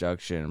covered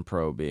abduction,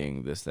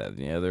 probing, this, that, and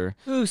the other.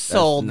 Who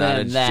sold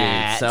them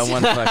that? Dude,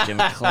 someone fucking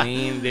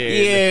clean,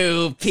 dude.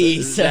 You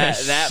piece of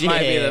shit. That might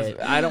be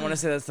I don't want to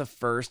say that's the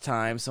first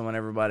time someone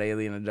ever bought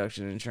alien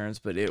abduction insurance,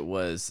 but it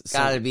was.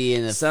 Got to be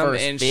in the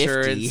first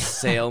 50.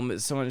 Some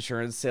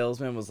insurance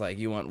salesman was like,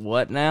 "You want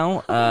what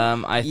now?"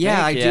 I think,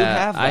 do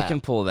have that. I can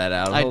pull that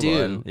out. Hold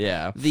on. on.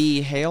 Yeah.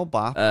 The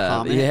Hale-Bopp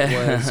comet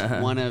was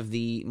one of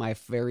my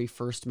very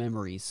first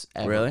memories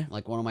ever. Really?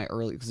 Like one of my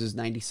early, because it was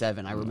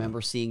 97. I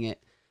remember seeing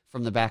it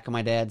from the back of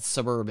my dad's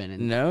Suburban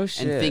and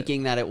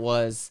thinking that it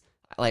was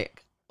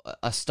like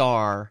a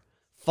star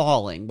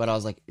falling, but I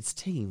was like, it's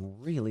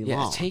taking really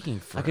long. It's taking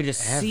forever. I could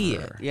just see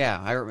it.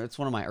 Yeah, it's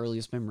one of my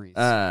earliest memories.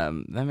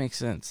 That makes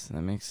sense.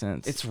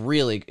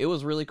 It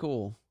was really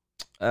cool.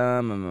 Where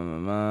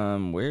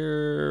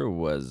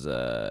was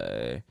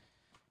I?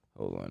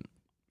 Hold on.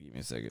 Give me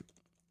a second.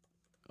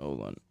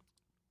 Hold on.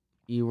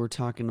 You were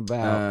talking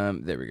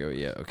about there we go.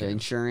 Yeah, okay. The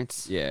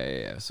insurance.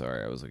 Yeah.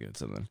 Sorry, I was looking at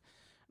something.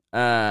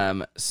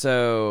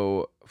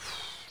 So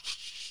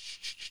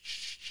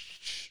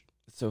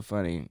it's so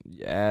funny.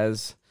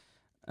 As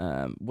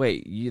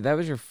wait, that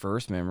was your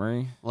first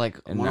memory? Like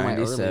in one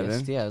 97? Of my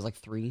earliest. Yeah, it was like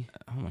 3.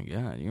 Oh my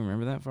god, you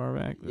remember that far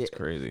back? That's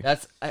crazy.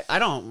 I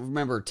don't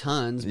remember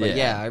tons, but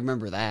yeah, I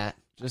remember that.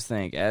 Just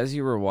think, as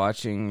you were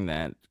watching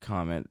that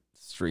comet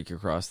streak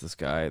across the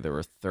sky, there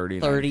were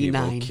 39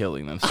 people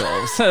killing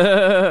themselves.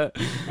 It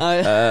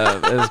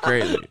was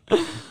crazy.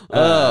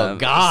 Oh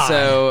God!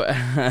 So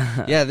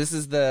yeah, this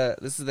is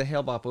the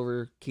Hale-Bopp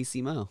over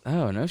KC-Mo.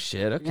 Oh no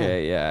shit.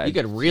 Okay, yeah. You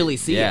could really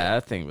see it. Yeah,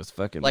 that thing was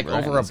fucking like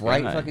bright over a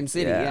bright fucking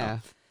city. Yeah.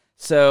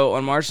 So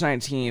on March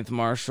 19th,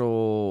 March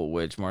 19,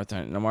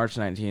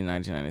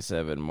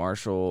 1997,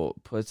 Marshall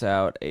puts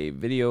out a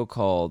video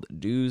called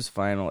 "Dew's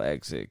Final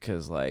Exit"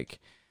 because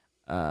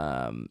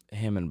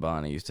him and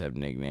Bonnie used to have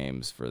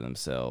nicknames for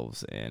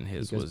themselves, and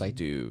his was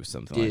Dew,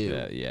 something like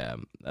that. Yeah,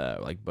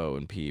 like Bo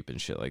and Peep and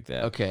shit like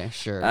that. Okay,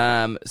 sure.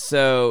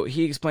 So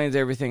he explains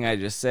everything I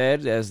just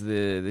said, as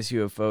this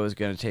UFO is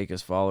going to take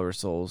his followers'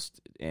 souls,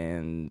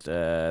 and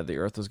the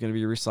Earth was going to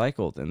be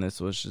recycled, and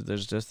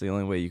there's just the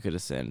only way you could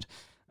ascend.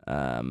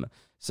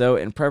 So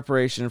in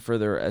preparation for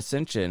their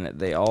ascension,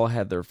 they all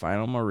had their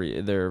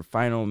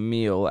final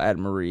meal at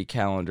Marie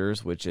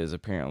Callender's, which is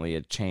apparently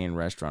a chain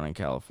restaurant in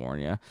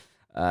California.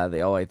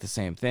 They all ate the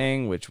same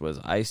thing, which was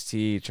iced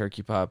tea,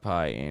 turkey pot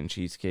pie, and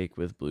cheesecake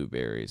with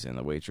blueberries. And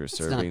the waitress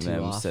serving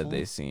them said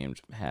they seemed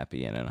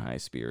happy and in high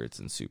spirits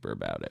and super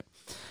about it.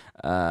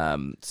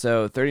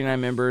 So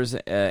 39 members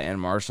and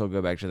Marshall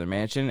go back to their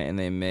mansion, and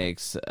they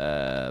mix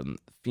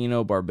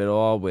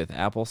phenobarbital with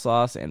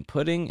applesauce and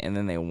pudding, and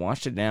then they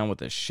washed it down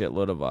with a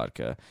shitload of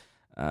vodka.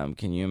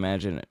 Can you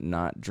imagine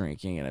not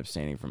drinking and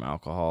abstaining from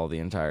alcohol the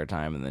entire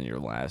time, and then your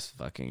last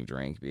fucking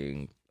drink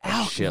being a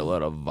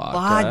shitload of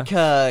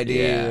vodka, dude?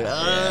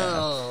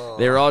 Yeah.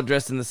 They were all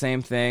dressed in the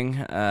same thing,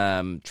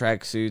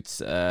 track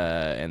suits,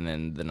 and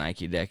then the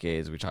Nike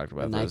Decades. We talked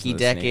about those Nike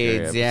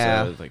Decades,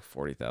 yeah. It's like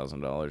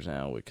 $40,000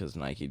 now because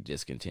Nike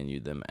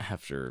discontinued them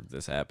after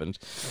this happened.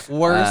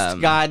 Worst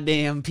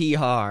goddamn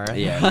PR.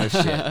 Yeah, no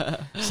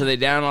shit. So they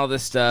down all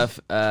this stuff.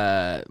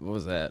 What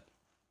was that?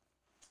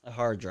 A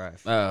hard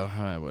drive. Oh,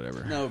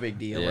 whatever. No big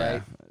deal,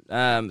 right?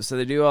 So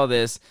they do all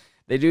this.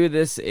 They do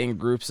this in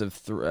groups of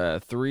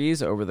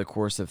threes over the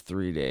course of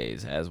 3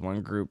 days. As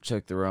one group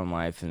took their own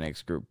life, the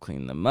next group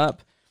cleaned them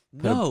up.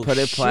 Put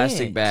a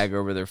plastic bag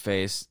over their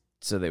face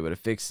so they would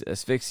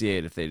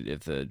asphyxiate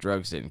if the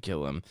drugs didn't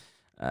kill them.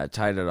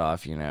 Tied it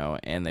off,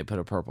 and they put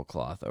a purple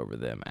cloth over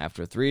them.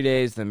 After 3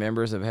 days, the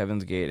members of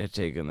Heaven's Gate had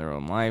taken their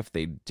own life.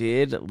 They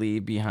did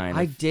leave behind.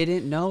 I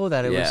didn't know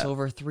that it was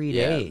over 3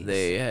 days.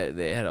 They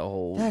had a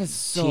whole that is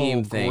so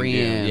team thing. Grim.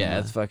 Dude. Yeah,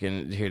 it's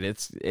fucking dude.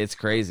 It's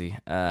crazy.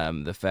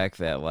 The fact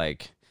that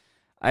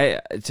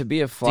to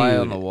be a fly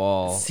on the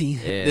wall. See,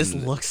 this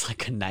looks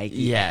like a Nike.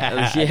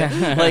 Yeah,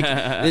 yeah.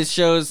 Like this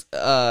shows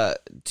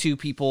 2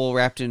 people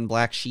wrapped in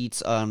black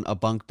sheets on a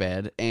bunk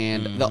bed,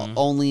 and the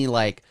only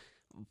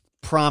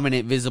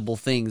prominent visible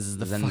things is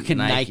the fucking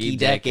Nike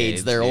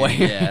Decades they're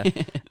wearing.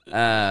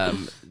 Yeah.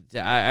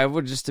 I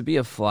would just to be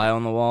a fly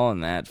on the wall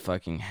in that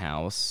fucking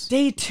house.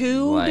 Day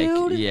 2,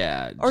 dude.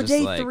 Yeah, or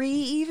day 3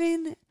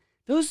 even.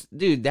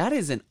 That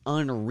is an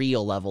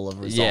unreal level of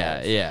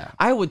resolve. Yeah.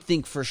 I would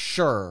think for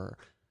sure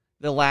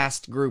the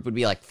last group would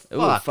be like, Ooh,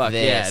 fuck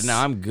this. Yeah, no,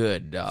 I'm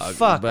good, dog.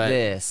 Fuck but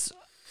this.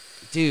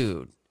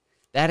 Dude,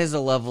 that is a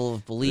level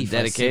of belief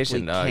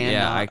dedication, I dog.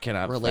 Yeah, I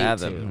cannot relate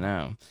fathom. to.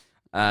 No.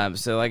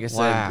 So like I said,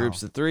 Wow.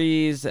 groups of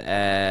threes.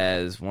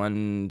 As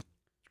one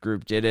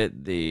group did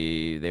it,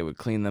 they would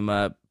clean them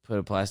up, put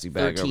a plastic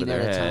bag over 13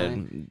 their at a head.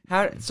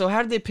 time.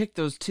 How did they pick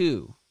those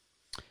two?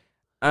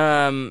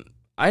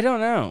 I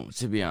don't know,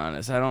 to be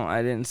honest.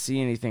 I didn't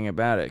see anything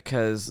about it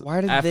because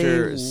Why did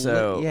after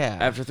they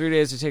after 3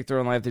 days to take their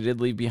own life, they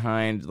did leave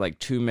behind like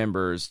 2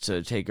 members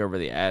to take over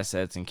the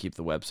assets and keep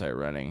the website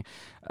running.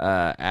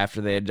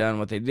 After they had done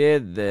what they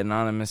did, the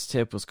anonymous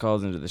tip was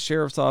called into the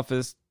sheriff's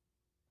office,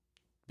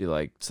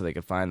 so they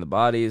could find the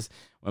bodies.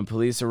 When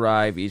police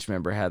arrived, each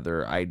member had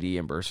their ID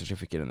and birth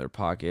certificate in their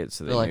pocket,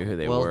 so they They're knew who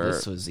they well, were.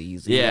 this was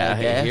easy. Yeah,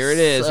 I guess. here it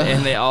is.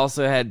 And they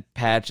also had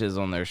patches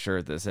on their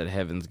shirt that said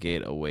Heaven's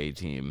Gate away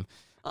team.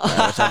 Which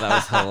I thought that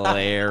was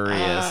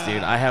hilarious,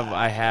 dude. I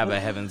have a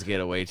Heaven's Gate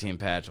away team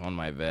patch on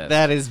my vest.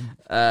 That is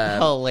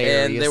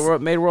hilarious. And they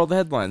made world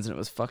headlines, and it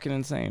was fucking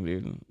insane,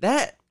 dude.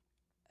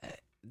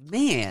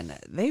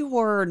 They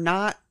were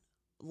not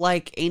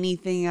like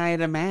anything I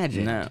had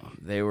imagined. No,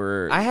 they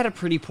were. I had a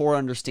pretty poor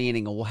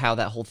understanding of how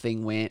that whole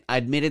thing went.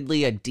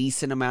 Admittedly, a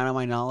decent amount of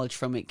my knowledge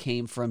from it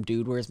came from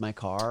Dude, Where's My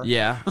Car?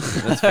 Yeah,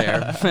 that's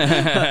fair.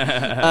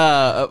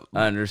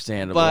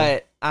 Understandable.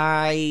 But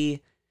I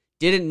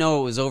didn't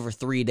know it was over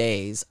 3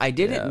 days. I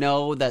didn't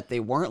know that they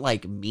weren't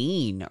like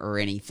mean or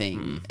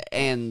anything.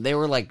 And they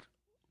were like,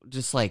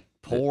 just like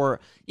poor.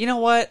 You know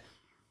what?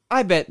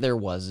 I bet there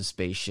was a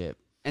spaceship.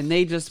 And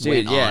they just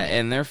went on it.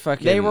 and they're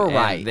fucking. They were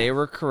right. They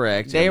were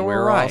correct. They and were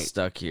we're right. all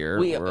stuck here.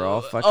 We're all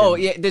fucking. Oh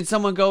yeah, did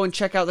someone go and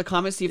check out the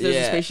comments, see if there's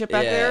a spaceship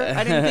back there?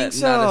 I didn't think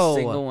so. Not a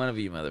single one of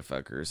you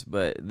motherfuckers.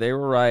 But they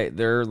were right.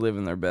 They're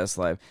living their best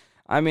life.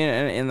 I mean,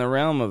 in the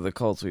realm of the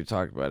cults we've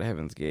talked about,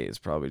 Heaven's Gate is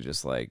probably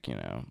just like,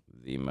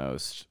 the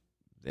most.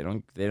 They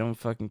don't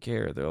fucking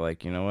care. They're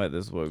like, you know what?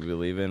 This is what we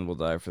believe in. We'll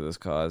die for this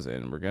cause,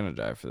 and we're gonna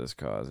die for this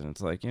cause. And it's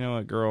like, you know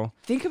what, girl?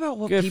 Think about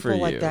what Good people for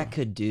like you. that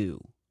could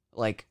do.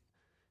 Like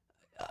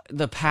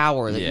the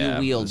power that Yeah, you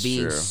wield, that's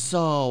being true.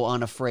 so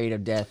unafraid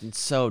of death and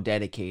so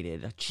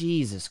dedicated.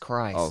 Jesus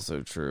Christ!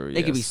 Also true.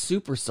 They could be yes.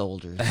 super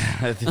soldiers.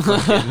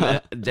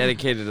 Fucking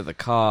dedicated to the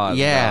cause.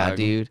 Yeah, dog.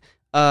 dude.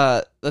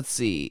 Let's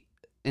see.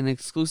 An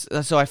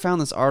exclusive. So I found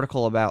this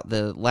article about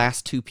the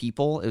last 2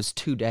 people. It was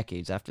 2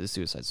 decades after the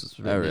suicides was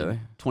written. Oh, really?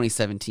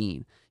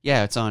 2017.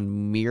 Yeah, it's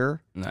on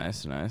Mirror.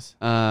 Nice.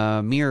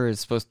 Mirror is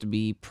supposed to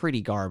be pretty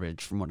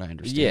garbage, from what I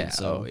understand. Yeah.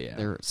 So Oh, yeah.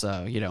 they're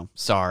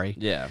sorry.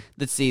 Yeah.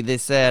 Let's see. They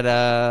said,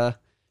 yeah,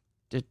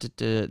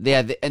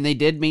 and they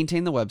did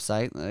maintain the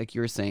website, like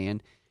you were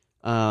saying.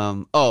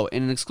 In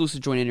an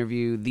exclusive joint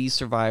interview, these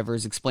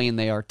survivors explain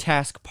they are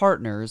task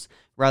partners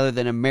rather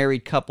than a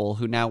married couple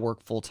who now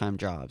work full-time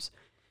jobs.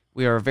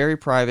 We are very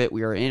private.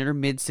 We are in our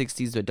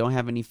mid-60s but don't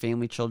have any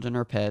family, children,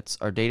 or pets.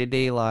 Our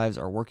day-to-day lives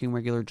are working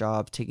regular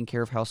jobs, taking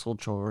care of household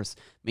chores,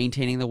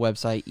 maintaining the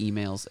website,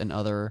 emails, and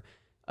other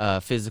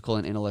physical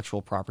and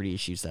intellectual property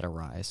issues that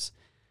arise.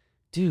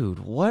 Dude,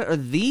 what are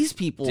these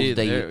people? Dude,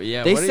 they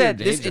what are said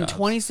your this day in jobs?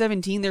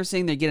 2017. They're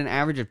saying they get an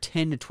average of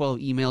 10 to 12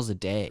 emails a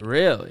day.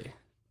 Really?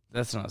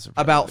 That's not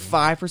surprising. About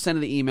 5%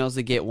 of the emails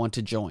they get want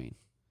to join.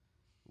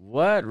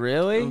 What?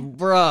 Really?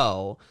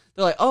 Bro,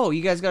 they're like, "Oh,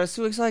 you guys got a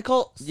suicide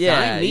cult? Yeah.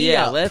 Sign me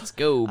up." Let's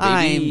go,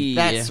 baby.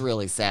 That's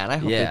really sad. I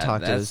hope they talk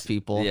to those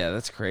people. Yeah,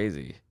 that's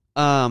crazy.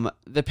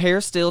 The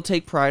pair still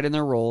take pride in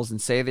their roles and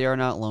say they are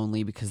not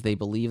lonely because they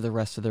believe the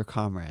rest of their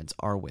comrades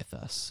are with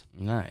us.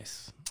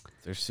 Nice.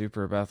 They're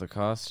super about the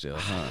cause still,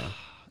 huh?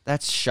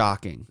 That's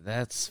shocking.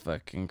 That's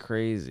fucking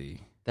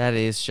crazy. That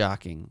is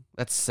shocking.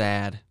 That's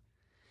sad.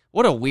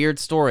 What a weird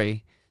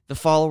story. The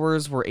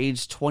followers were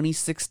aged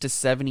 26 to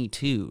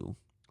 72.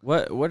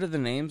 What are the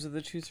names of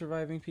the 2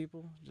 surviving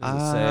people? Does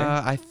it say?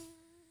 I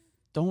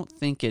don't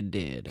think it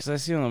did. Because I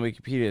see on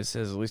Wikipedia it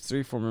says at least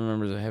 3 former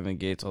members of Heaven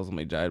Gates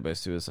ultimately died by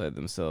suicide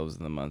themselves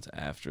in the months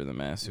after the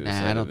mass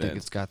suicide Nah, I don't think event.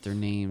 it's got their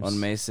names. On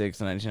May 6,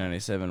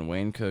 1997,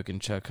 Wayne Cook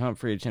and Chuck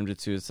Humphrey attempted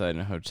suicide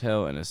in a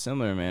hotel in a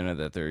similar manner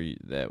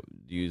that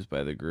used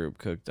by the group.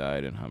 Cook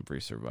died and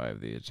Humphrey survived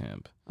the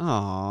attempt.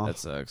 Aw, That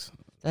sucks.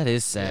 that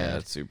is Yeah, sad.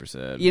 that's super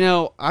sad. You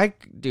know, I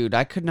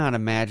could not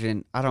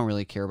imagine. I don't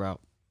really care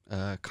about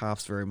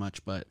cops very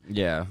much, but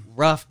Yeah.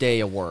 rough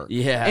day of work.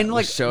 Yeah, and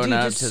like, showing dude,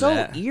 up just to so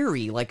that.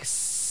 eerie. Like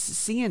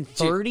seeing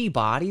 30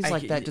 bodies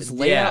like that, just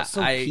laid yeah, out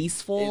so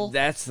peaceful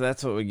That's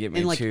what would get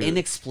me and like too.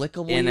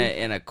 inexplicably. in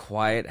a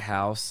quiet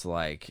house,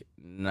 like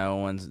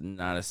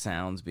not a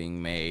sound's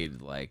being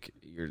made, like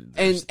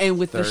and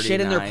with the shit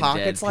in their 39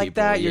 pockets dead like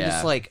people. that, you're Yeah.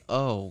 just like,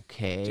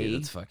 okay.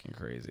 Dude, that's fucking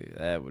crazy.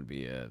 That would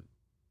be a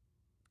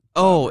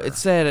Oh, bummer. it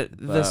said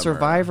the Bummer.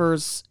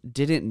 survivors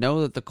didn't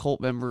know that the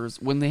cult members,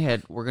 when they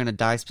were going to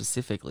die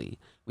specifically.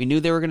 We knew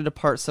they were going to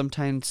depart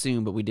sometime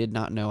soon, but we did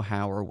not know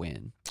how or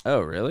when. Oh,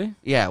 really?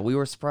 Yeah, we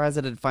were surprised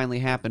that it finally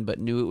happened, but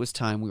knew it was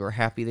time. We were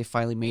happy they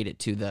finally made it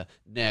to the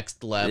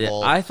next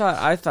level. Yeah,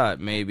 I thought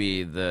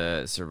maybe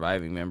the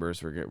surviving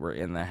members were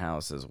in the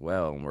house as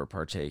well and were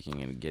partaking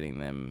in getting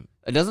them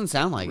It doesn't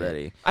sound like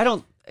ready. it. I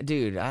don't,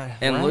 dude.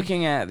 And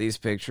looking at these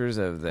pictures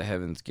of the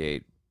Heaven's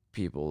Gate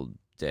people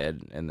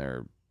dead in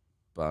their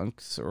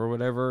bunks or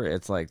whatever,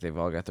 it's like they've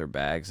all got their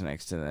bags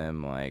next to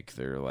them, like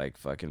they're like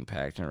fucking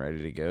packed and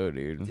ready to go,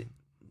 dude.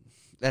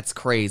 That's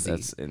crazy.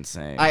 That's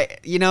insane.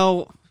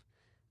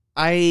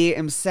 I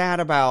am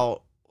sad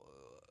about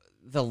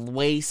the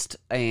waste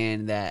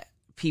and that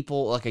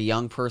people, like a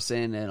young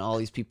person and all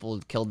these people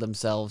killed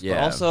themselves. Yeah.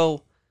 But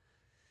also,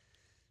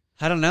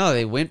 I don't know,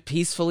 they went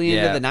peacefully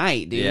into the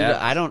night, dude.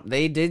 Yeah.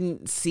 They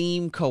didn't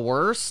seem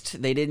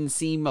coerced. They didn't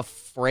seem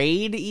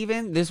afraid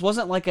even. This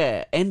wasn't like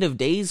a end of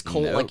days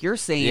cult Nope. like you're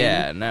saying.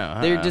 Yeah, no.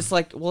 They're just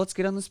like, well, let's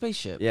get on the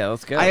spaceship. Yeah,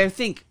 let's go.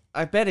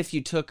 I bet if you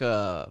took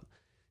a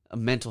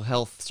mental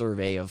health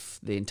survey of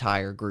the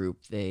entire group,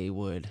 they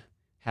would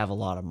have a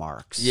lot of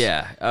marks.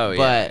 Yeah. Oh,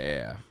 But-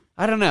 yeah.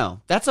 I don't know.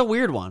 That's a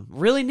weird one.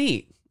 Really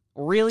neat.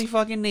 Really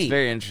fucking neat. It's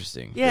very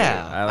interesting.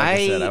 Yeah, Like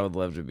I said, I would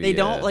love to be. They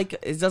don't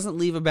it doesn't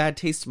leave a bad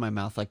taste in my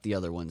mouth like the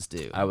other ones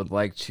do. I would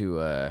like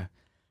to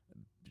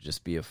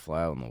just be a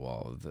fly on the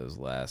wall of those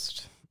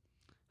last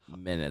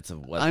minutes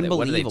of what do they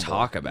Unbelievable.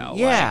 talk about?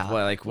 Yeah.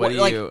 What do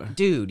you?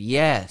 Dude,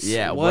 yes.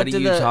 Yeah, what do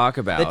you talk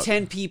about? The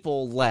 10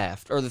 people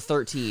left, or the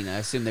 13, I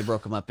assume they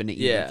broke them up into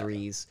even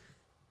threes,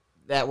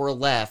 that were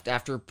left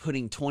after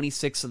putting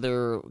 26 of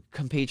their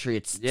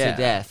compatriots to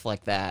death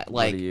like that.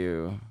 Like, what do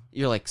you?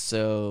 You're like,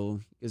 so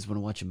you guys want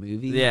to watch a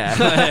movie?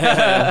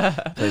 Yeah.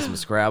 Play some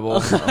Scrabble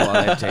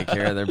while they take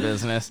care of their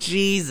business.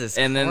 Jesus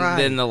And then, Christ.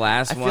 then the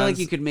last I one. feel like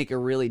you could make a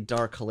really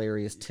dark,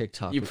 hilarious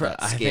TikTok with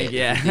that I skit.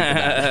 think,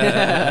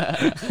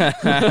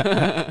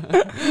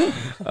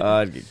 oh,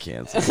 I'd get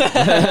canceled.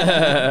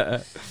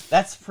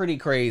 That's pretty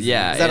crazy.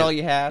 Yeah, Is that all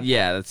you have?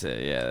 Yeah, that's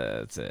it. Yeah,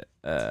 that's it.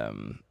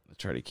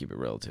 Try to keep it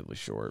relatively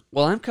short.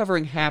 Well, I'm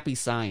covering Happy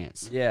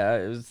Science.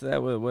 Yeah,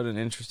 what an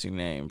interesting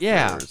name.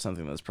 Yeah. For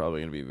something that's probably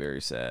going to be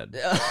very sad.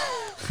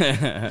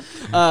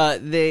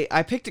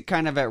 I picked it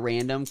kind of at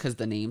random because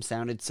the name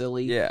sounded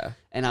silly. Yeah.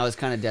 And I was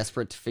kind of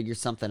desperate to figure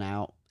something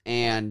out.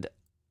 And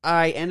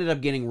I ended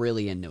up getting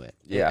really into it.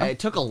 Yeah. It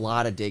took a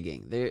lot of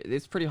digging.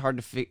 It's pretty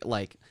hard to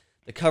like,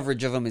 the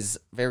coverage of them is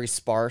very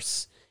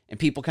sparse. And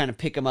people kind of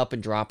pick them up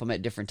and drop them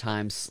at different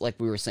times, like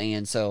we were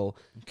saying. So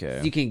Okay.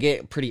 you can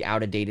get pretty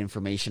out-of-date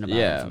information about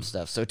them from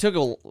stuff. So it took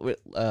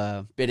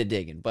a bit of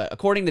digging. But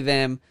according to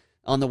them,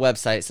 on the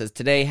website, it says,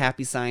 today,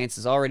 Happy Science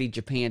is already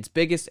Japan's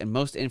biggest and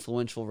most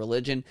influential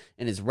religion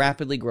and is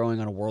rapidly growing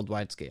on a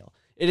worldwide scale.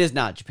 It is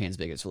not Japan's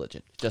biggest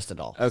religion, just at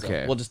all.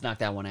 Okay. So we'll just knock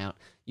that one out.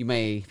 You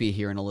may be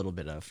hearing a little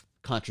bit of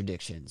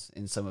contradictions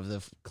in some of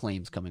the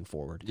claims coming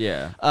forward.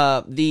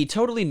 Yeah. The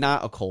Totally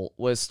Not Occult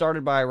was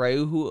started by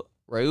Ryuhu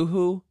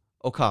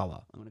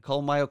Okawa. I'm going to call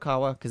him my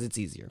Okawa because it's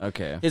easier.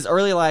 Okay. His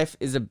early life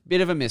is a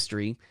bit of a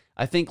mystery,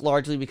 I think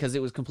largely because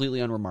it was completely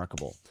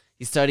unremarkable.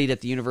 He studied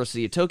at the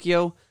University of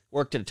Tokyo,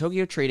 worked at a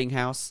Tokyo trading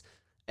house,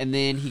 and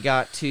then he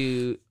got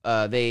to,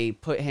 they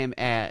put him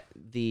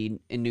in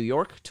New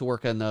York to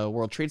work on the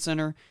World Trade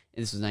Center.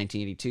 And this was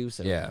 1982,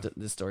 so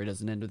this story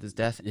doesn't end with his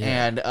death.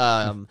 Yeah.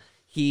 And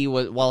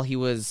while he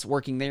was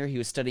working there, he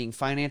was studying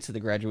finance at the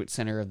Graduate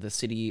Center of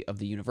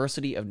the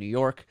University of New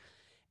York.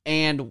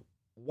 And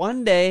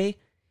one day,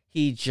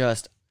 he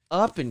just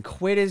up and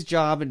quit his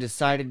job and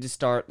decided to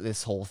start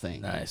this whole thing.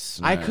 Nice.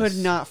 I could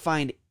not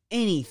find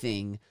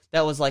anything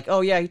that was like,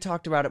 oh yeah, he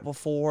talked about it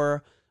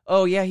before.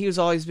 Oh yeah, he was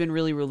always been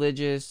really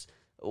religious.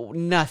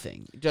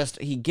 Nothing.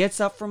 Just he gets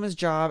up from his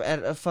job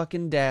at a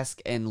fucking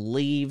desk and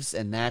leaves,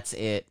 and that's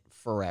it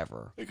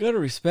forever. You gotta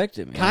respect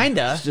it, man.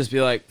 Kinda. Just be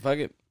like, fuck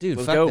it. Dude,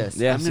 let's fuck go. this.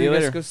 Yeah, I'm see gonna you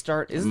later. just go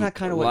start. Isn't that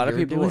kind of a what lot of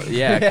you're people? doing?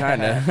 Yeah,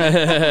 kind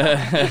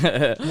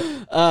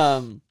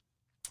of.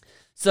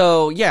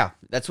 So yeah,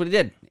 that's what he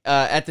did.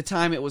 At the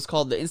time, it was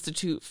called the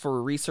Institute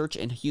for Research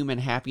in Human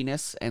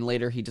Happiness, and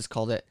later he just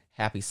called it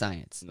Happy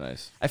Science.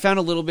 Nice. I found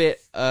a little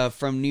bit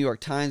from New York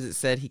Times. It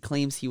said he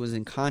claims he was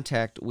in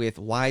contact with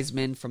wise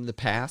men from the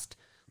past,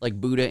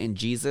 like Buddha and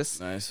Jesus,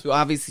 Nice. who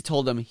obviously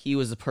told him he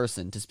was a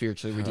person to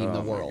spiritually redeem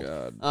the world. My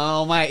God.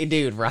 Oh my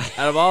dude, right?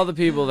 Out of all the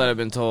people that have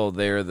been told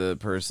they're the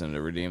person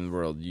to redeem the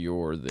world,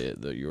 you're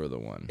the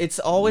one. It's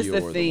always You're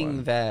the thing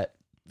one. that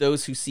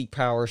those who seek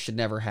power should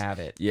never have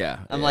it. Yeah.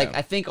 I'm yeah. like,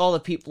 I think all the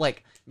people,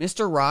 like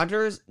Mr.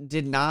 Rogers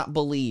did not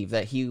believe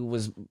that he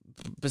was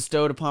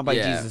bestowed upon by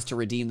Yeah. Jesus to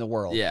redeem the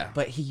world. Yeah.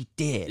 But he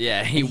did. Yeah,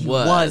 And he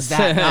was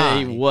that guy.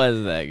 he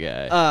was that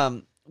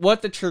guy.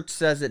 What the church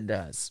says it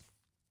does.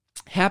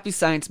 Happy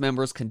Science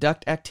members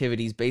conduct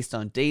activities based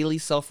on daily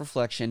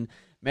self-reflection,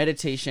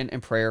 meditation,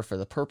 and prayer for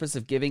the purpose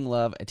of giving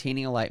love,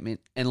 attaining enlightenment,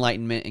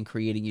 and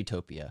creating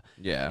utopia.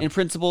 Yeah. In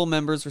principle,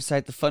 members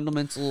recite the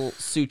Fundamental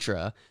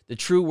Sutra, the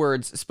true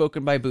words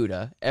spoken by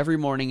Buddha, every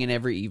morning and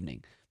every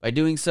evening. By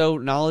doing so,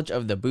 knowledge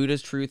of the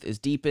Buddha's truth is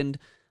deepened,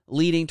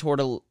 leading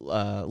toward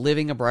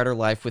living a brighter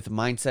life with a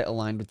mindset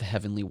aligned with the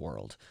heavenly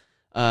world.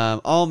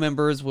 All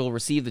members will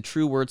receive the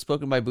true word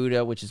spoken by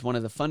Buddha, which is one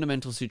of the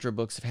fundamental sutra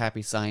books of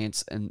happy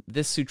science, and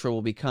this sutra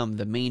will become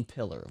the main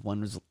pillar of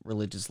one's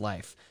religious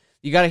life.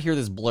 You got to hear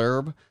this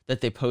blurb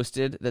that they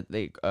posted that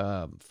they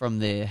from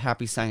the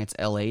Happy Science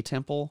LA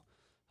temple.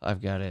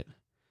 I've got it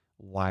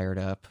wired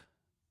up.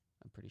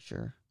 I'm pretty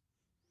sure.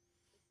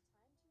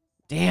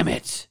 Damn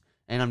it!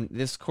 And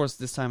this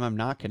time I'm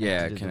not connected.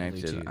 Yeah, to the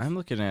connected. Bluetooth. I'm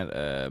looking at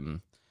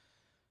an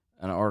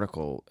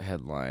article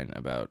headline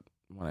about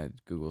when I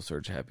Google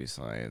search happy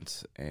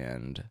science,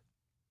 and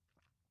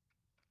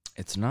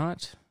it's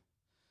not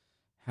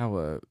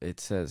it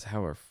says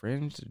how a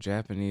fringe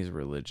Japanese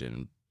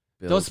religion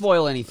built. Don't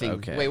spoil anything.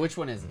 Okay. Wait, which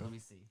one is it? Let me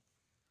see.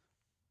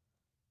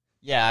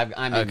 Yeah,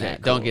 I'm in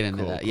that. Cool, Don't get into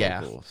cool, that. cool,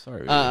 Yeah. cool.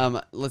 Sorry.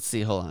 Let's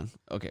see. Hold on.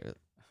 Okay.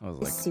 I was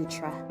like,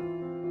 Sutra.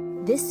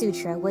 This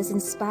sutra was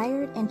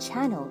inspired and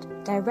channeled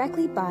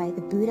directly by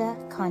the Buddha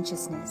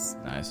consciousness.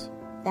 nice.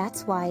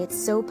 That's why it's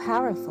so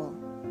powerful.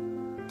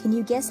 Can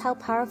you guess how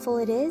powerful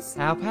it is?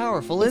 How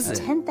powerful is It's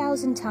it?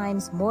 10,000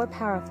 times more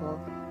powerful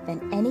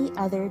than any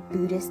other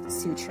Buddhist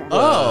sutra.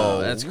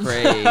 Oh. That's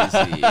crazy.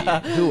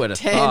 Who would have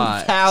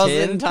thought?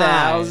 10,000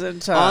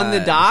 times on the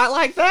dot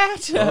like that?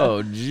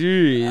 Oh,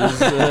 jeez.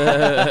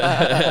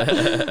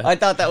 I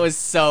thought that was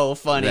so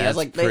funny. I That's was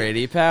like,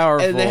 pretty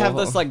powerful. And they have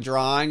this like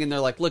drawing, and they're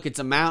like, "Look, it's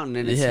a mountain,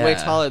 and it's Yeah. way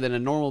taller than a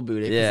normal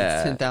Buddha because Yeah.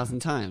 it's 10,000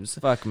 times."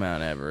 Fuck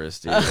Mount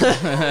Everest, dude.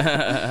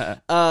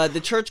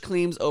 The church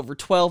claims over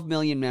 12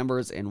 million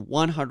members in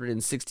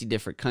 160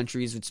 different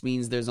countries, which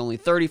means there's only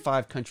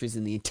 35 countries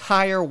in the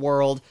entire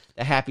world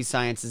that Happy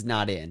Science is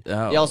not in.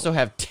 Oh. They also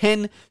have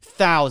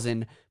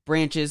 10,000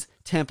 branches,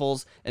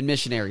 temples, and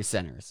missionary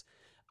centers.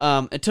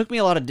 It took me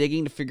a lot of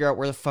digging to figure out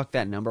where the fuck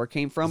that number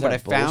came from, Is but I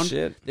that found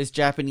bullshit? this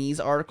Japanese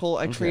article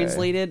I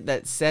translated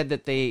that said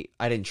that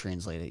I didn't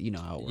translate it, you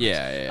know how it works.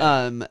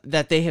 Yeah.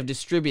 That they have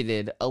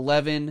distributed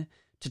 11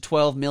 to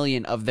 12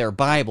 million of their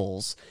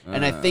Bibles,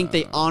 and I think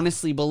they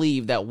honestly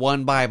believe that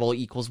one Bible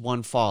equals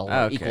one follower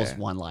Okay. equals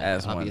one life,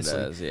 As one obviously.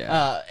 does,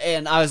 yeah.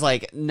 And I was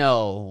like,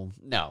 no,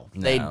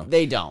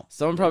 they don't.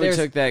 Someone probably There's-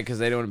 took that because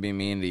they don't want to be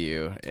mean to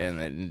you, and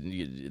then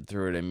you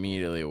threw it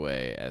immediately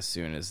away as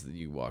soon as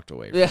you walked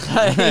away from it.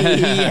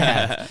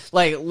 Yeah,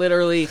 like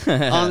literally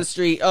on the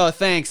street. Oh,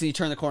 thanks, and you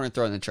turn the corner and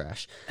throw it in the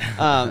trash.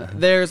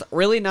 There's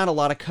really not a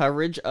lot of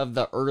coverage of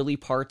the early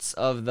parts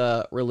of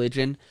the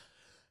religion.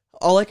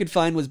 All I could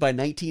find was by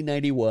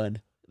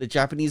 1991, the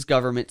Japanese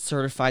government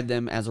certified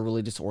them as a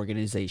religious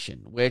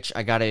organization, which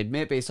I gotta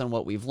admit, based on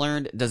what we've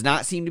learned, does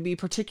not seem to be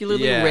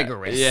particularly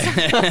rigorous.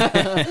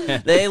 Yeah.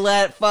 They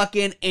let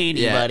fucking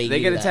anybody. They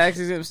do get a that. tax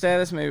exempt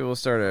status. Maybe we'll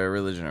start a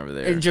religion over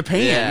there In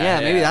Japan, yeah,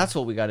 maybe that's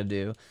what we got to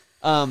do.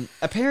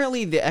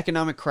 Apparently, the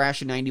economic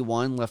crash in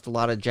 '91 left a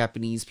lot of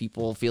Japanese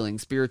people feeling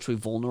spiritually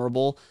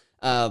vulnerable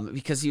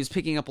because he was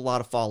picking up a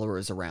lot of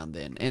followers around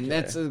then, and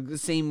that's the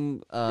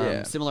same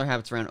similar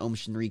habits around Om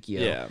Shinrikyo.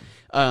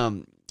 Yeah.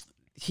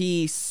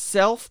 He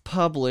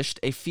self-published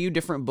a few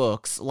different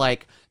books,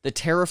 like The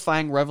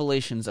Terrifying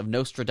Revelations of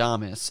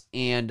Nostradamus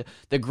and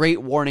The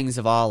Great Warnings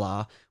of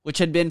Allah, which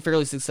had been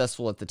fairly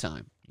successful at the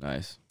time.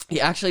 Nice. He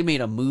actually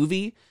made a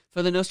movie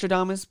for the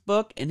Nostradamus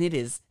book, and it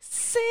is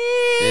sick.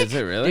 Is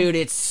it really? Dude,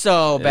 it's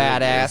so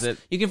badass. is it?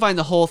 You can find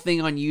the whole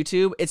thing on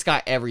YouTube. It's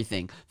got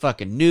everything.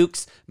 Fucking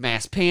nukes,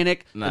 mass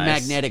panic, the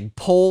Nice. magnetic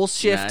pole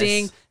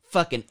shifting, Nice.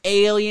 fucking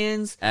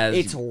aliens. As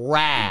It's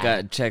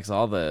rad. Checks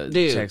all the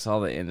Dude,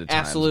 end of times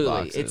Absolutely.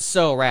 boxes. It's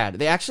so rad.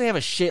 They actually have a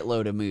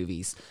shitload of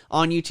movies.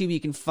 On YouTube, you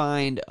can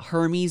find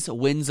Hermes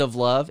Winds of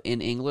Love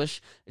in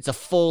English. It's a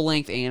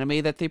full-length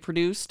anime that they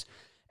produced.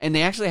 And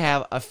they actually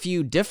have a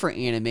few different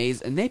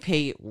animes, and they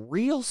pay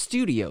real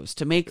studios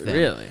to make them.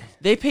 Really?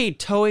 They paid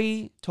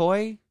Toei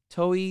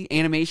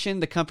Animation,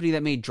 the company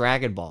that made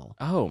Dragon Ball.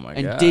 Oh my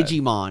And god.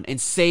 Digimon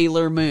and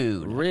Sailor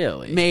Moon.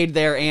 Really? Made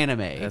their anime.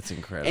 That's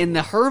incredible. In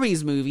the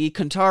Hermes movie,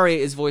 Kantare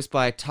is voiced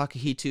by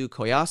Takahito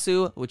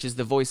Koyasu, which is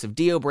the voice of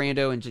Dio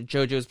Brando in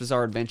JoJo's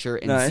Bizarre Adventure,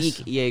 and Nice.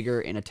 Zeke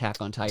Yeager in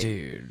Attack on Titan.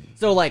 Dude.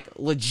 So, like,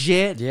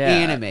 legit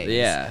animes.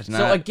 yeah, So,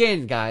 not-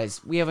 again,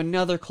 guys, we have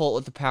another cult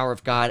with the power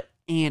of God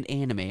and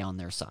anime on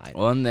their side.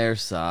 On their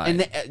side.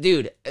 And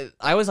dude,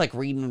 I was like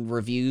reading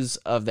reviews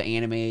of the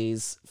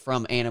animes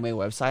from anime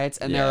websites,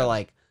 and Yeah. they're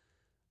like,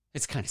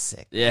 "It's kind of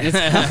sick." Yeah.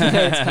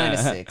 it's kind of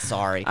sick.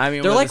 Sorry, I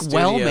mean, they're with like a studio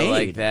well made.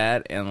 like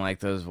that, and like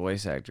those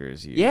voice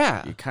actors. You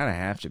kind of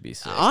have to be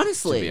sick.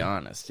 Honestly. to be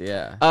honest,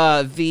 yeah.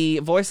 The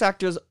voice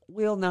actors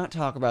will not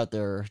talk about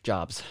their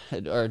jobs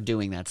or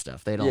doing that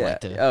stuff. They don't Yeah.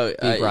 like to Oh,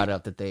 be brought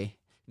up that they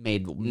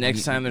made.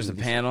 Next time there's a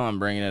panel, I'm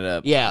bringing it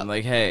up. Yeah. I'm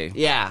like, hey,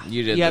 Yeah,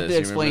 you did. You have this. to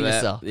explain remember that?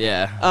 yourself.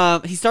 Yeah.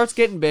 He starts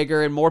getting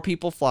bigger and more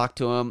people flock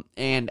to him.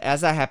 And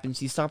as that happens,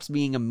 he stops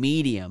being a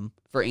medium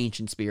for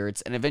ancient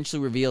spirits and eventually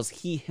reveals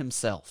he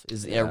himself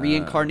is a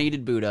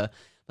reincarnated Buddha.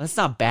 That's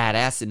not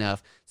badass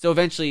enough. So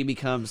eventually he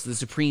becomes the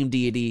supreme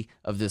deity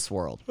of this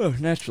world. Oh,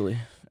 naturally,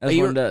 as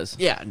He- one does.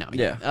 Yeah, no.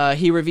 Yeah.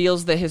 He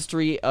reveals the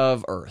history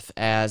of Earth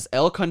as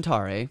El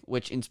Cantare,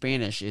 which in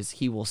Spanish is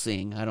He Will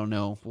Sing. I don't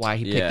know why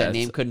he picked Yeah, that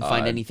name. it's Couldn't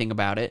find odd. anything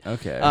about it.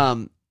 Okay.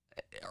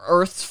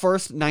 Earth's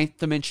first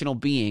ninth-dimensional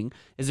being,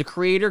 is a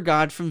creator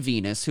god from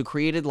Venus who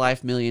created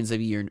life millions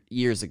of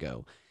years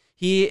ago.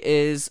 He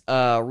is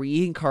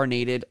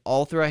reincarnated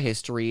all throughout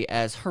history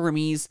as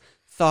Hermes,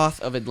 Thoth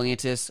of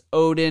Atlantis,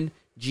 Odin,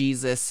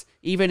 Jesus,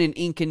 even an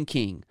Incan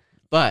king.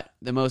 But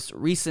the most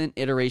recent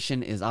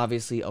iteration is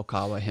obviously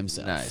Okawa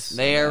himself. Nice.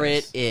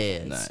 It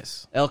is.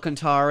 Nice. El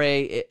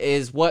Cantare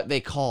is what they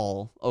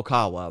call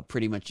Okawa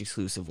pretty much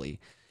exclusively.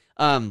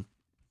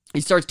 He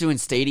starts doing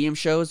stadium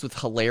shows with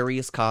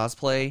hilarious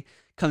cosplay.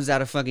 Comes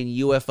out of fucking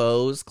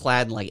UFOs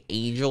clad in like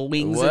angel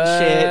wings and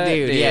shit.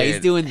 Dude, yeah, he's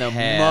doing the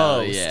Hell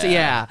most.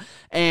 yeah.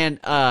 And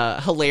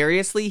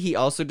hilariously, he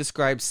also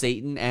describes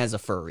Satan as a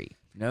furry.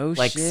 No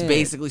Like shit.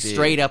 basically dude.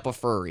 straight up a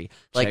furry.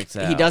 Like Checks he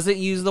out. doesn't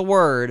use the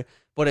word,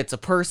 but it's a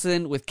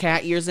person with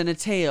cat ears and a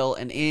tail,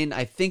 and in,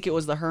 I think it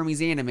was the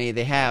Hermes anime,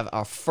 they have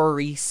a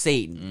furry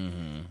Satan.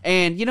 Mm-hmm.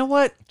 And you know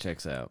what?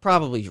 Checks out.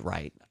 Probably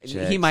right. He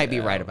Checks might be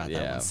right out, about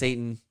that yeah. one.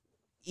 Satan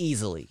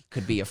easily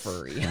could be a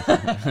furry.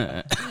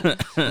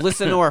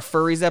 Listen to our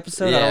furries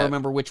episode. I Yeah. don't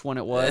remember which one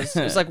it was.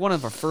 It was like one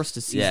of our first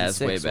to season Yeah, it's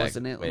 6, way back.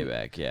 wasn't it? Way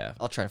back, yeah.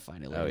 I'll try to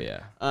find it later. Oh,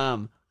 yeah.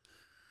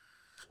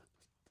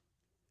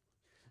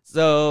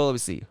 So let me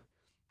see.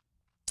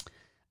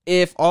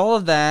 If all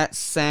of that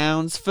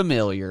sounds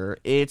familiar,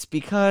 it's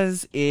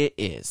because it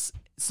is.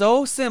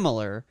 So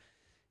similar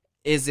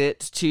is it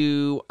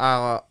to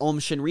Om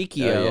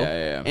Shinrikyo. Oh,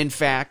 yeah. In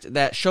fact,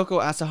 that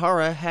Shoko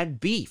Asahara had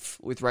beef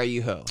with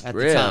Ryuho at the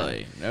Really?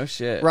 time. No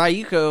shit.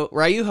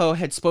 Ryuho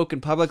had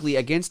spoken publicly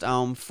against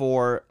Om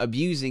for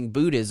abusing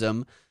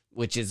Buddhism,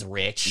 which is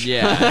rich.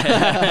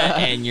 Yeah.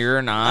 And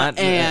you're not.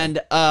 And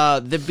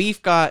the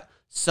beef got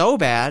so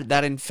bad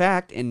that, in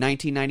fact, in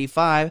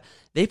 1995,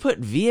 they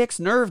put VX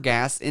nerve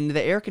gas into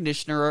the air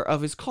conditioner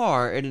of his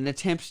car in an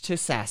attempt to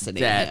assassinate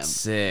him. That's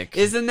sick.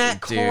 Isn't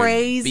that Dude,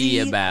 crazy? Be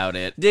about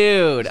it.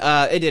 Dude,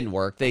 it didn't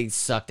work. They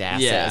sucked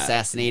ass Yeah. at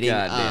assassinating.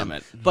 God damn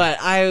it. But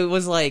I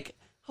was like,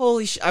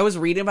 holy shit. I was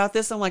reading about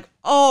this. I'm like,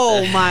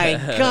 oh my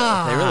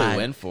God. They really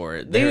went for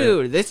it.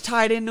 Dude, this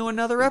tied into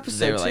another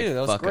episode, They were like, too.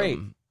 That was fuck great.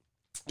 'em.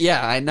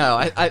 Yeah, I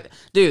know.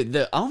 Dude,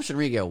 the Om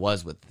Shinrikyo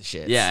was with the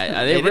shit.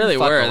 Yeah, they didn't really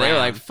fuck were. They were around.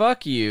 like,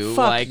 "Fuck you!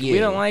 Fuck like you. we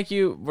don't like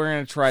you. We're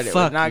gonna try to.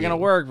 Fuck It's not gonna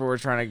you. work, but we're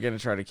gonna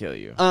try to kill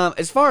you."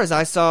 As far as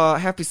I saw,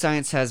 Happy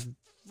Science has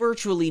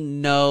virtually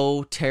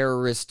no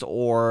terrorist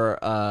or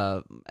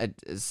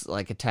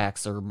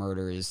attacks or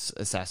murders,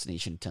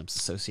 assassination attempts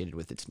associated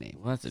with its name.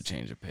 Well, that's a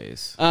change of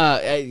pace.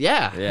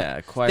 Yeah.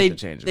 Yeah, quite They, the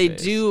change of they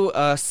pace. do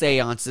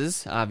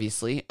seances,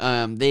 obviously.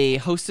 They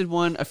hosted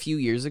one a few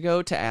years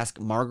ago to ask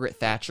Margaret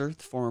Thatcher,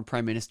 the former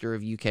Prime Minister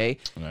of UK,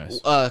 Nice.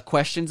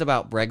 questions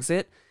about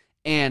Brexit,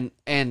 and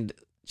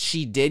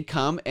she did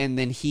come, and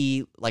then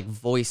he like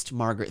voiced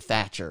Margaret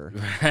Thatcher.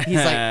 He's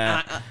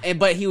like,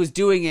 but he was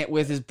doing it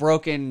with his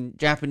broken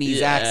Japanese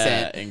Yeah,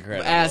 accent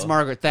incredible. as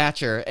Margaret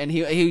Thatcher, and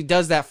he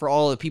does that for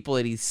all the people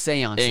that he's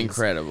seances.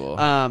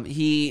 Incredible.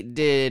 He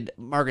did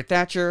Margaret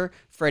Thatcher,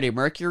 Freddie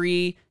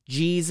Mercury,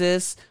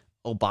 Jesus,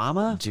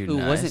 Obama, Dude, who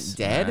nice, wasn't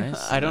dead.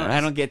 nice, I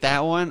nice. don't get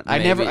that one. I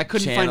Maybe couldn't find a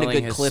channeling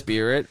good his clip.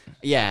 Spirit.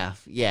 Yeah,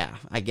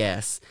 I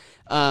guess.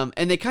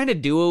 And they kind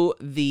of do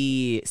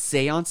the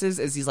seances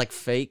as these like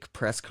fake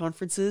press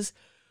conferences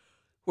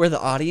where the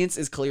audience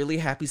is clearly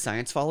Happy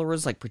Science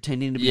followers, like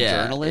pretending to be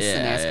Yeah, journalists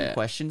and yeah, asking yeah.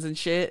 questions and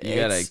shit. You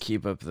gotta It's-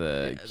 keep up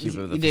the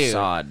Dude,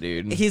 facade,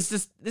 dude.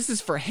 This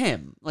is for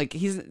him. Like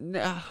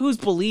who's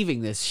believing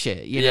this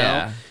shit, you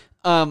Yeah.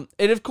 know?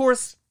 It of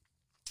course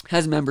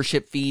has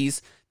membership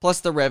fees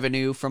plus the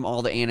revenue from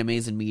all the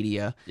animes and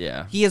media.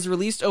 Yeah. He has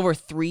released over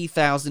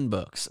 3,000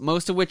 books,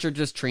 most of which are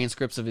just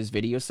transcripts of his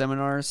video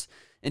seminars.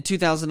 In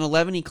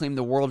 2011, he claimed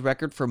the world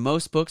record for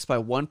most books by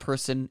one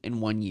person in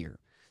 1 year.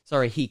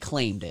 Sorry, he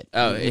claimed it.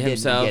 Oh, He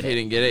himself, he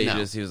didn't get it. No.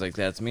 He was like,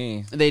 "That's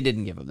me." They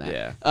didn't give him that.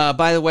 Yeah.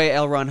 By the way,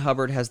 L. Ron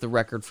Hubbard has the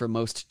record for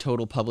most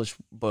total published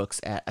books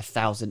at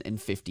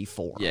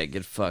 1,054. Yeah,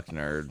 get fucked,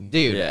 nerd.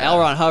 Dude, yeah. L.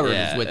 Ron Hubbard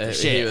Yeah, is with the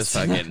He shits. was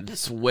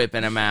fucking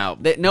whipping him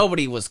out. That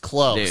nobody was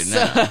close.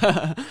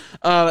 Dude,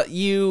 no.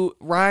 You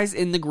rise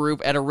in the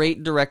group at a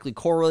rate directly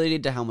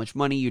correlated to how much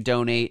money you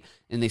donate,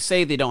 and they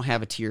say they don't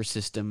have a tier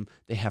system;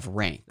 they have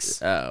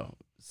ranks. Oh,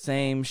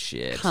 same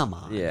shit. Come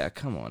on. Yeah,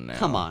 come on now.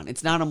 Come on,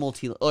 it's not a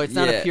it's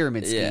not a Yeah,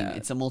 pyramid scheme. yeah.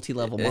 It's a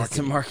multi-level It's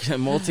marketing, a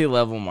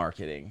multi-level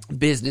marketing.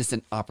 business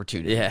and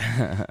opportunity.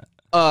 Yeah.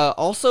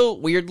 Also,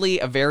 weirdly,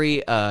 a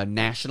very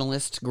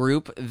nationalist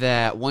group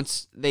that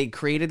once they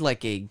created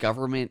like a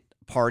government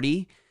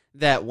party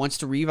that wants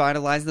to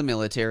revitalize the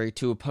military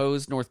to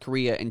oppose North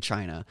Korea and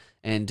China.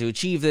 And to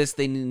achieve this,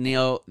 they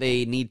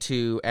need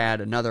to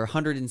add another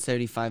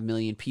 175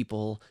 million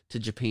people to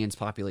Japan's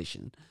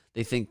population.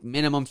 They think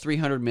minimum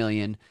 300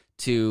 million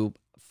to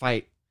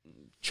fight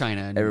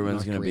China and Everyone's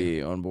North going to Korea.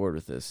 be on board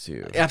with this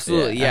too.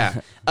 Absolutely,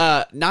 yeah.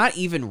 Not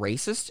even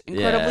racist,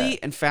 incredibly. Yeah.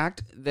 In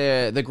fact,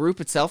 the group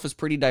itself is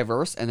pretty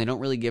diverse, and they don't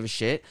really give a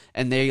shit,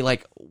 and they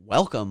like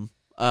welcome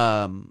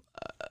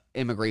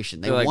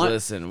immigration. They They're like, want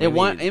 "Listen, they we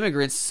want need-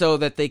 immigrants so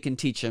that they can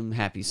teach them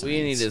happy science.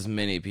 We need as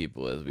many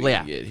people as we Yeah.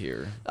 can get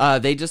here.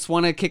 They just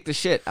want to kick the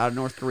shit out of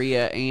North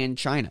Korea and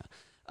China.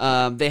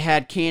 They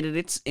had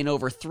candidates in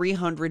over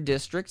 300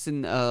 districts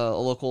in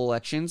local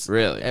elections.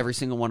 Really? Every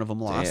single one of them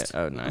lost.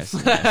 Yeah. Oh, nice.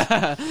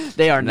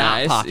 They are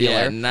Nice. not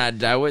popular.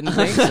 Yeah, I wouldn't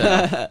think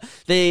so.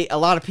 A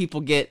lot of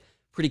people get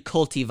pretty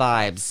culty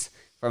vibes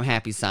from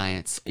Happy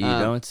Science. You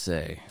don't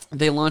say.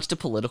 They launched a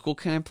political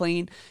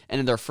campaign, and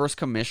in their first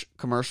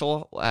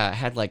commercial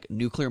had like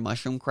nuclear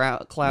mushroom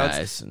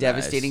clouds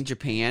devastating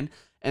Japan,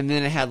 and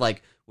then it had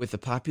like, with a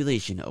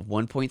population of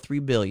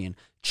 1.3 billion,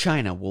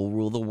 China will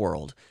rule the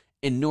world.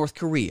 And North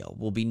Korea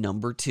will be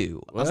number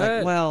 2. I was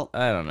like, well,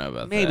 I don't know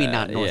about maybe that.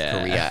 not North Yeah.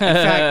 Korea. In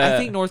fact, I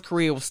think North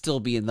Korea will still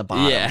be in the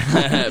bottom.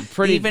 Yeah,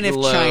 pretty even if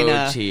low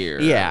China,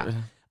 tier. Yeah.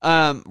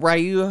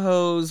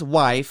 Ryuho's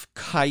wife,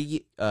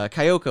 Kyoko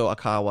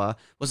Akawa,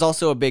 was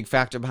also a big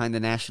factor behind the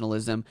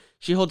nationalism.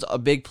 She holds a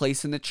big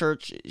place in the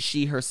church,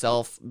 she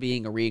herself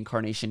being a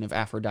reincarnation of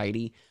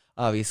Aphrodite,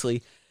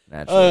 obviously.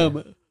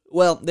 Naturally.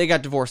 Well, they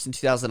got divorced in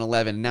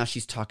 2011, and now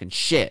she's talking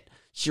shit.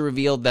 She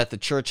revealed that the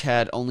church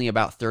had only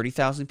about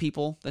 30,000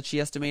 people that she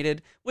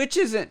estimated, which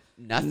isn't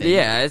nothing.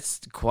 Yeah,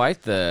 it's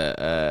quite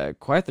the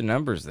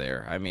numbers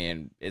there. I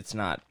mean, it's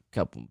not a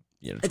couple,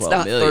 12 It's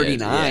not million.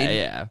 39.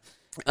 Yeah.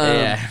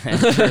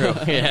 True.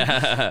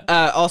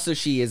 Yeah. Also,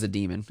 she is a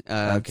demon.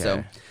 Okay.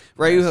 So,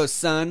 Ryuho's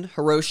son,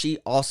 Hiroshi,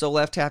 also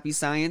left Happy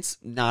Science.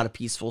 Not a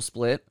peaceful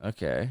split.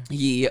 Okay.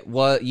 He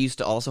used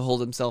to also hold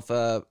himself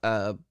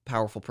a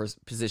powerful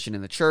position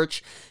in the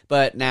church,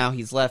 but now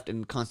he's left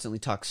and constantly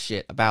talks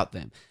shit about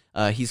them.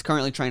 He's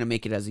currently trying to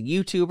make it as a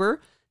YouTuber,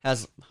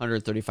 has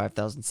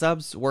 135,000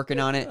 subs, working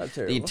on it.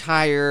 The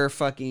entire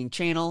fucking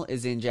channel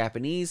is in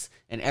Japanese,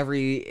 and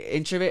every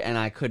inch of it, and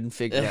I couldn't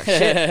figure out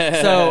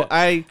shit. So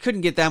I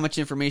couldn't get that much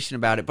information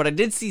about it, but I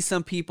did see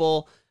some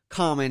people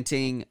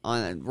commenting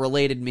on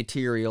related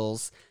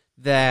materials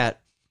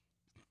that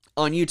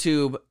on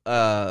YouTube,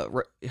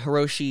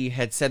 Hiroshi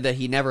had said that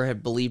he never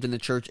had believed in the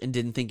church and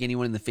didn't think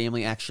anyone in the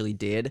family actually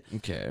did.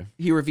 Okay.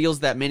 He reveals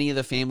that many of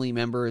the family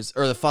members,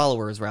 or the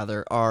followers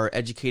rather, are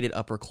educated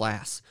upper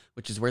class,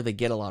 which is where they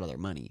get a lot of their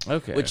money.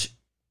 Okay.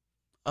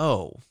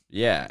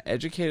 Yeah,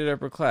 educated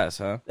upper class,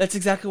 huh? That's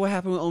exactly what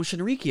happened with Om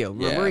Shinrikyo.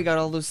 Remember, he got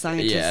all those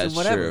scientists and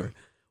whatever. True.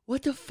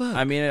 What the fuck?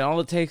 I mean,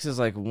 all it takes is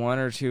like one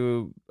or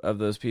two of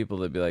those people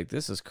to be like,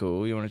 this is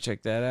cool, you want to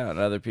check that out? And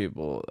other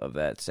people of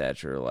that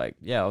stature are like,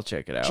 yeah, I'll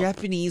check it out.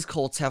 Japanese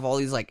cults have all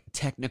these like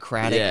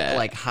technocratic,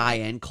 like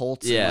high-end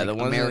cults. Yeah, and, like,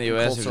 the ones American in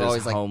the US cults are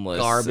always just homeless.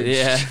 Like garbage,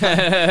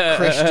 yeah.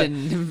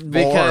 Christian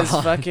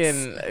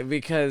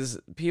because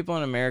people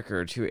in America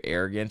are too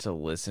arrogant to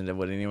listen to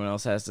what anyone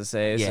else has to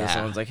say. Yeah. So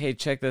someone's like, hey,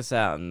 check this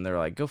out, and they're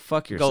like, go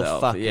fuck yourself. Go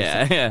fuck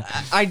yourself. Yeah.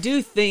 I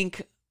do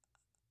think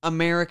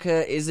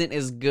America isn't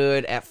as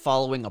good at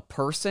following a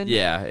person.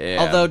 Yeah.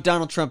 Although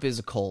Donald Trump is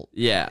a cult.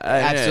 Yeah,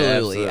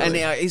 Absolutely. And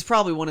he's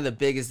probably one of the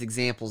biggest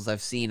examples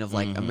I've seen of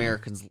like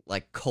Americans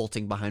like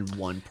culting behind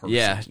one person.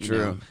 Yeah, you true.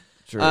 know?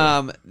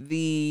 True.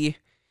 The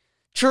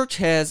church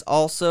has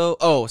also.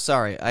 Oh,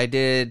 sorry, I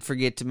did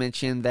forget to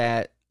mention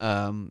that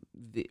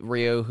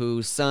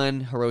Ryohu's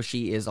son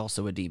Hiroshi is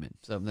also a demon.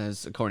 So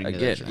that's according to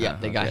the church. Yeah,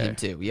 they got him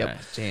too. Yep.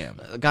 Nice. Damn.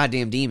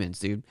 Goddamn demons,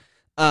 dude.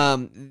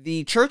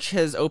 The church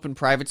has opened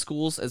private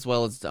schools as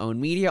well as its own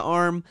media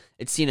arm.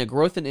 It's seen a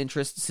growth in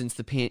interest since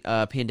the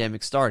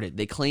pandemic started.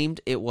 They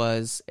claimed it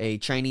was a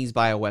Chinese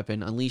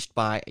bioweapon unleashed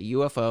by a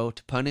UFO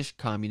to punish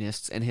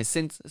communists and has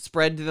since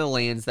spread to the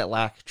lands that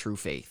lack true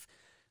faith.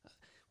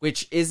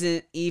 Which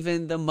isn't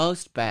even the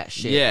most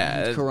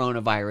batshit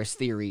coronavirus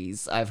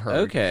theories I've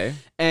heard. Okay.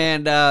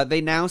 And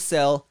they now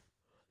sell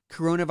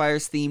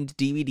coronavirus-themed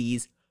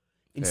DVDs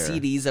and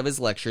CDs of his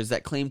lectures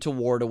that claim to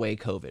ward away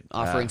COVID,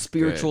 offering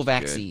spiritual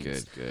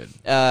vaccines. Good.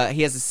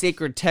 He has a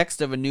sacred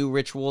text of a new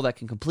ritual that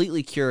can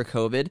completely cure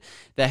COVID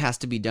that has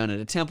to be done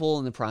at a temple,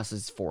 and the process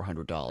is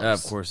 $400.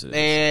 Of course it is.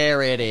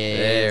 There it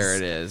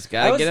is.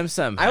 Gotta get him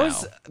somehow.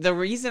 The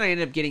reason I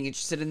ended up getting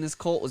interested in this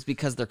cult was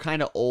because they're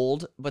kind of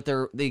old, but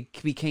they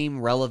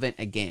became relevant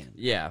again.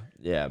 Yeah.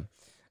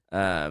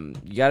 You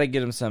gotta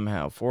get him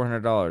somehow.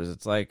 $400.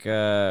 It's like,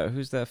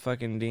 who's that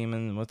fucking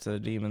demon? What's the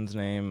demon's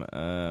name?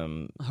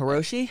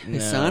 Hiroshi?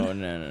 His son?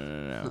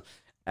 No.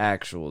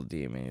 Actual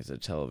demon. He's a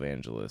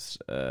televangelist.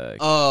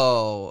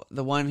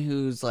 The one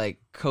who's like,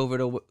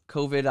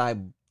 COVID, I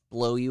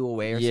blow you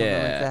away or something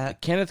like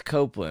that? Kenneth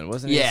Copeland.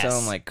 Wasn't he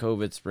selling like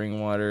COVID spring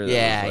water?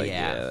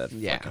 That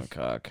fucking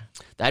cock.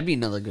 That'd be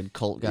another good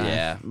cult guy.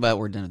 Yeah. But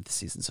we're done with the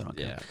season, so I don't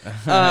care.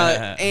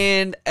 Yeah.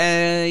 And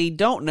I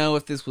don't know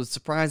if this would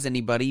surprise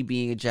anybody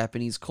being a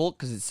Japanese cult,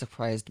 because it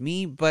surprised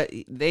me, but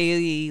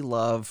they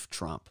love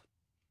Trump.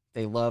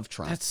 They love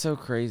Trump. That's so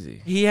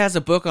crazy. He has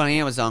a book on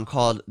Amazon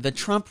called The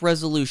Trump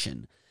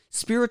Resolution: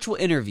 Spiritual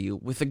Interview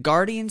with the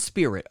Guardian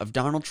Spirit of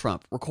Donald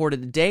Trump,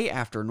 recorded the day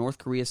after North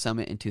Korea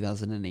summit in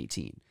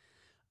 2018.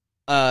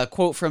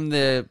 Quote from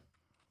the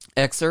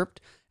excerpt: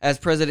 as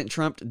President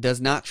Trump does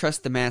not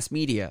trust the mass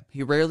media,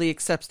 he rarely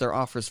accepts their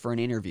offers for an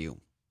interview.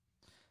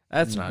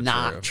 That's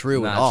not true.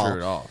 True at Not all. true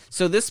at all.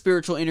 So this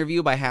spiritual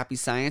interview by Happy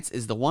Science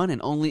is the one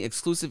and only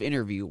exclusive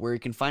interview where he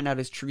can find out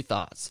his true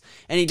thoughts.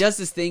 And he does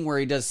this thing where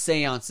he does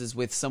seances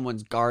with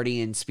someone's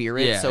guardian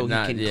spirit, Yeah, so he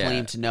not- can yeah.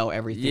 claim to know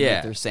everything Yeah.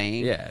 that they're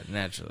saying. Yeah,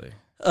 naturally.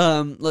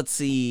 Let's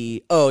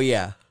see. Oh,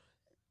 yeah.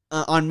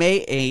 On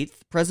May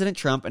 8th, President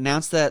Trump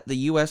announced that the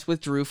U.S.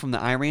 withdrew from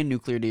the Iran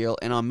nuclear deal,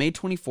 and on May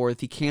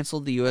 24th, he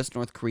canceled the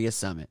U.S.-North Korea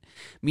summit.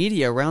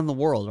 Media around the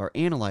world are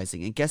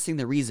analyzing and guessing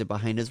the reason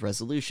behind his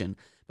resolution,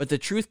 but the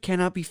truth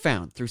cannot be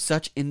found through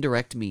such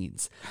indirect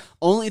means.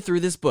 Only through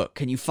this book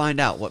can you find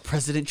out what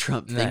President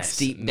Trump thinks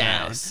deep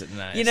down. Nice.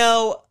 You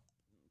know,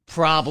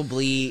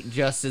 probably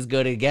just as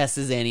good a guess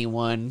as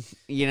anyone,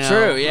 you know?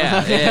 True,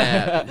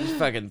 yeah. Just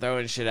fucking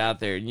throwing shit out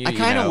there. And I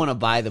kind of want to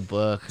buy the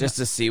book. just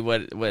to see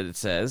what it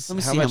says. Let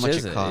me see how much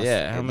is it costs.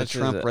 Yeah, how The much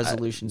Trump is it?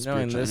 resolution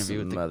Knowing spiritual this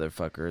interview with the-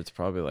 motherfucker, it's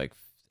probably like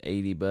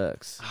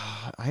 $80.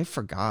 I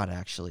forgot,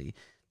 actually.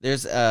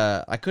 There's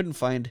I couldn't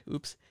find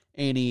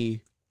any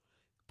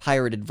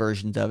pirated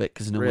versions of it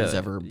because no one's Really?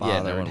 ever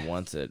bothered. Yeah, no one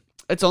wants it.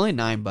 It's only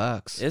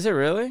 $9. Is it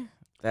really?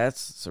 That's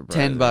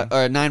surprising. $10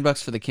 or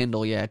 $9 for the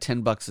Kindle. Yeah,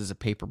 $10 is a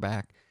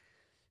paperback.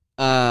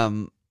 I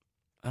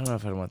don't know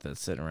if I'd want that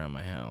sitting around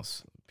my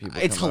house. People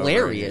It's come over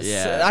hilarious.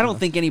 and- yeah, I don't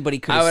think anybody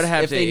could. I would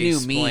have if to they knew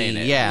explain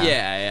me. it. Yeah.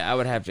 yeah, I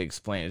would have to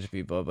explain it to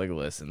people. I'd be like,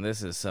 listen,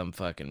 this is some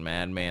fucking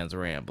madman's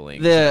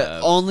rambling. The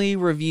stuff. only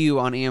review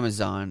on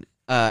Amazon.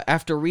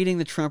 After reading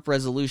the Trump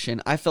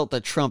resolution, I felt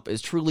that Trump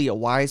is truly a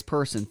wise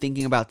person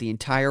thinking about the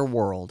entire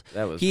world.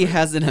 That was He great.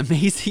 has an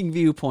amazing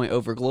viewpoint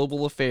over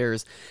global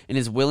affairs and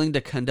is willing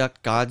to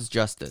conduct God's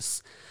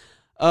justice.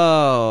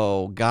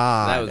 Oh,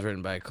 God. That was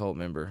written by a cult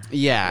member.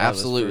 Yeah, That was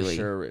absolutely.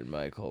 for sure written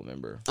by a cult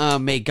member.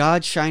 May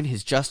God shine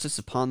his justice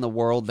upon the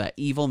world that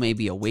evil may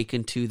be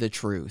awakened to the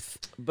truth.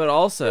 But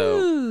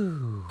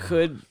also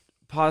could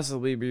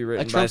possibly be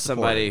written by Trump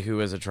somebody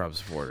who is a Trump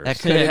supporter. That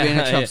could have been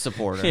a Trump Yeah.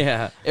 supporter.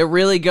 Yeah. It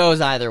really goes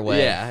either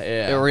way. Yeah.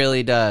 It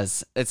really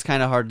does. It's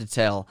kind of hard to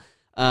tell.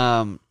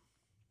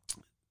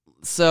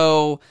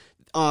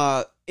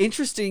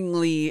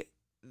 Interestingly,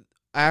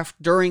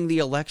 during the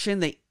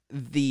election,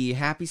 the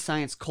Happy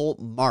Science cult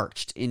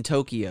marched in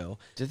Tokyo.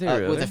 Did they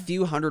really? With a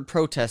few hundred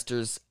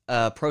protesters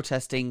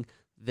protesting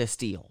this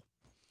deal.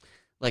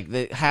 Like,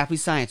 the Happy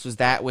Science was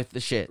that with the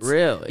shits.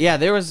 Really? Yeah,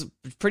 there was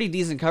pretty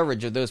decent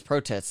coverage of those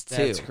protests, too.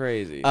 That's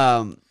crazy.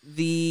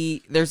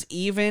 There's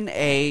even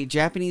a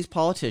Japanese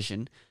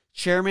politician,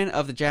 chairman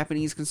of the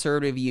Japanese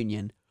Conservative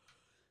Union,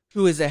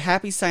 who is a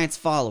Happy Science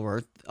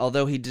follower,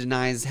 although he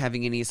denies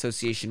having any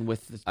association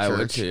with the church. I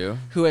would too.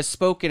 Who has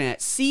spoken at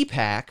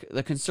CPAC,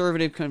 the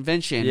conservative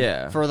convention,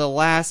 Yeah. for the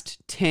last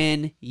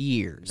 10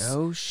 years.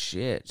 No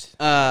shit.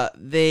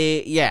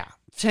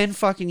 10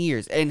 fucking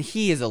years. And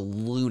he is a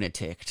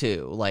lunatic,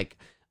 too. Like,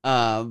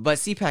 but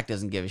CPAC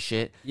doesn't give a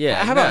shit.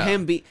 Yeah, How about no.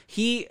 him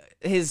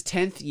his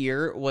 10th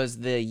year was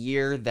the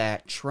year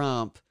that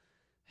Trump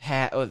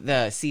had,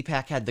 the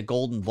CPAC had the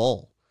Golden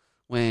Bowl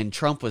when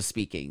Trump was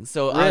speaking.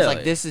 So I was like,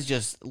 Really? this is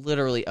just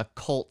literally a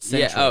cult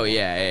Yeah. central. Oh,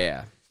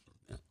 yeah.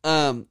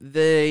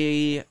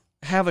 They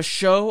have a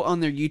show on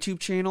their YouTube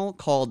channel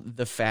called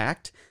The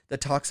Fact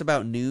that talks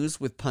about news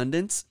with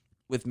pundits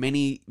with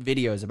many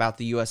videos about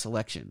the U.S.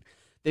 election.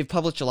 They've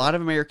published a lot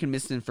of American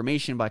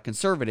misinformation by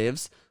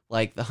conservatives,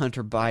 like the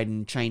Hunter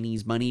Biden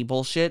Chinese money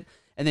bullshit,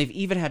 and they've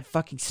even had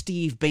fucking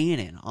Steve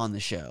Bannon on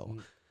the show,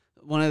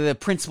 one of the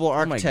principal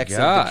architects of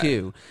the God.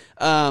 coup.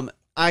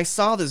 I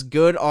saw this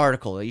good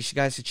article that you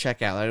guys should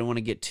check out. I don't want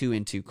to get too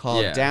into,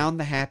 called Yeah. Down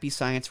the Happy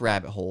Science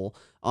Rabbit Hole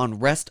on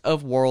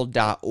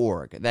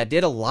restofworld.org. That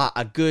did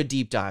a good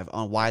deep dive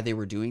on why they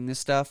were doing this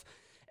stuff.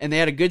 And they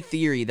had a good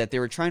theory that they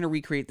were trying to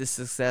recreate the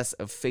success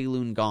of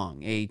Falun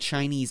Gong, a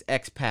Chinese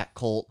expat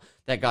cult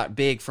that got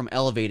big from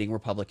elevating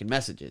Republican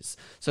messages.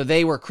 So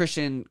they were a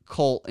Christian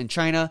cult in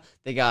China.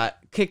 They got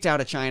kicked out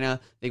of China.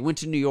 They went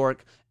to New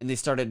York, and they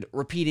started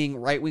repeating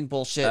right-wing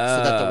bullshit so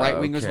that the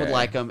right-wingers would okay.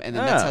 like them. And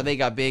then that's how they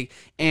got big.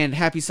 And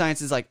Happy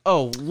Science is like,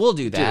 oh, we'll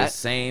do Do the that.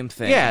 same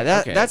thing.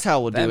 Yeah, that's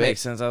how we'll do that it.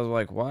 makes sense. I was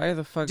like, why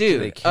the fuck Dude, do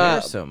they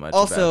care so much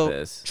also, about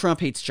this?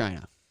 Trump hates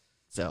China.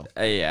 So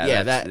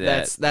Yeah,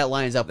 that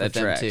lines up with that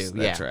them tracks. too.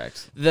 That Yeah.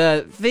 tracks.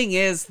 The thing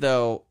is,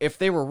 though, if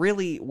they were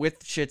really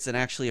with shits and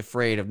actually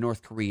afraid of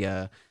North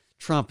Korea,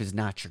 Trump is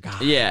not your guy.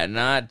 Yeah,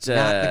 not the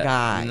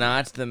guy.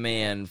 not the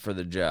man for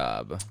the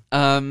job.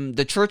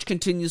 The church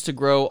continues to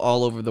grow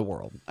all over the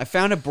world. I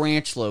found a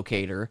branch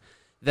locator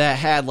that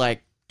had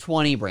like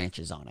 20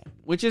 branches on it,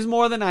 which is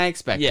more than I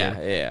expected.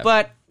 Yeah.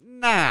 But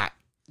not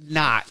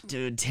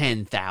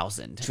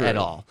 10,000 at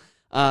all.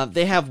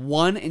 They have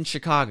one in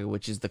Chicago,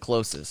 which is the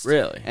closest.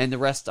 Really? And the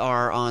rest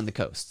are on the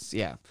coasts.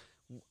 Yeah.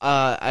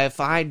 If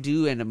I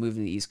do end up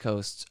moving to the East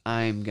Coast,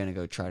 I'm gonna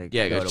go try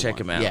to go to check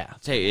one. him out.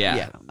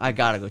 Yeah. I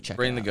gotta go check.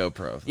 Bring it the out.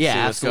 GoPro. Let's Yeah,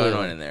 see what's going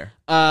absolutely. on in there.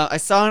 I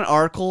saw an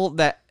article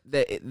that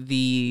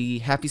the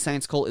Happy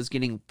Science cult is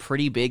getting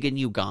pretty big in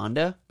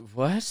Uganda.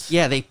 What?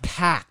 Yeah, they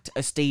packed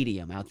a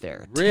stadium out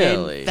there.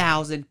 Really?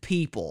 10,000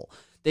 people.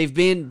 They've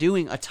been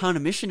doing a ton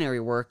of missionary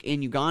work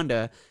in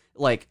Uganda,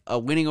 like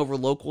winning over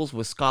locals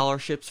with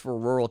scholarships for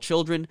rural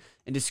children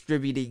and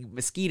distributing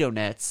mosquito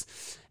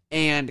nets,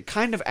 and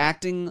kind of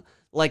acting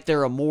like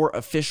they're a more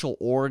official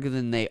org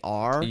than they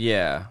are.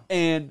 Yeah.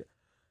 And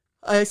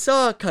I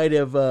saw kind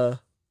of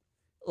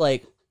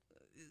like,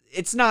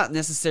 it's not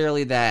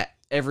necessarily that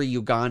every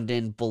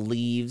Ugandan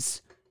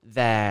believes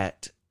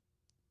that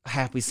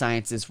Happy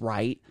Science is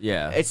right.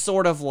 Yeah. It's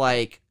sort of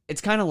like,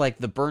 it's kind of like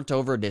the burnt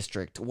over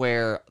district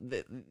where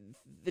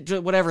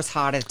whatever's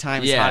hot at the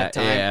time is hot at the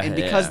time. And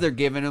because they're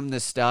giving them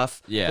this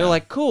stuff, they're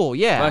like, cool,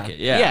 Fuck it,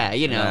 yeah.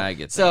 you know. Nah, I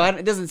get so that.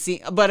 it doesn't seem,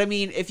 but I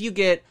mean, if you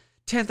get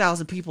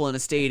 10,000 people in a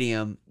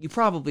stadium, you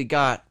probably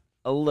got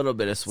a little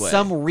bit of sway.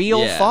 some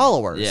real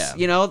followers. Yeah.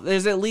 You know,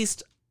 there's at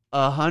least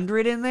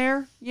 100 in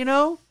there, you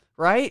know?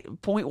 Right?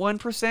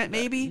 0.1%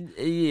 maybe?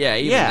 Yeah,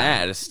 even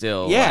that is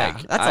still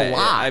like, that's a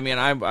lot. I mean,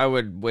 I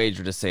would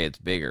wager to say it's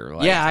bigger.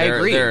 Like, I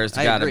agree. There's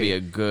I got to agree. be a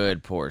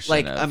good portion.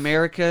 Like, of,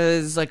 America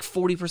is like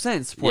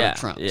 40% support of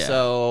Trump. yeah.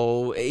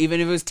 So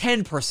even if it was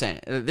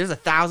 10%, there's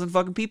 1,000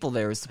 fucking people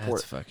there who support.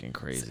 That's fucking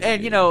crazy. And,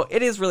 dude. you know,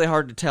 it is really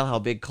hard to tell how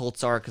big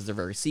cults are because they're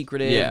very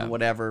secretive and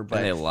whatever. But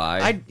and they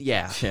lie.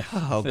 Yeah.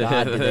 Oh,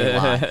 God, did they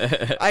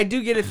lie. I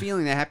do get a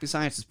feeling that Happy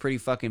Science is pretty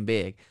fucking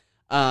big.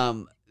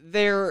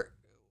 Their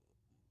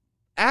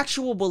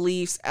actual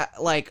beliefs,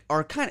 like,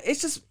 are kind of,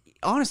 it's just,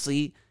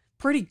 honestly,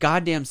 pretty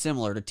goddamn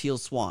similar to Teal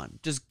Swan.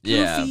 Just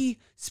goofy,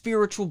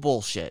 spiritual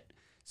bullshit.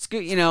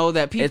 You know,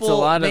 that people It's a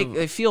lot of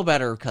they feel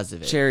better because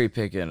of it. cherry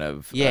picking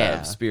of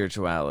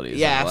spiritualities.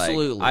 Yeah, of like,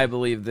 absolutely. I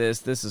believe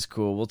this is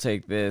cool, we'll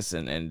take this,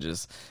 and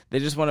just they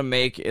just want to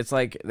make, it's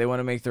like they want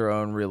to make their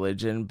own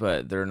religion,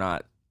 but they're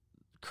not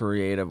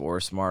creative or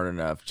smart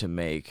enough to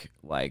make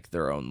like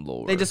their own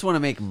lore. They just want to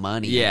make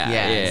money.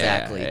 Yeah,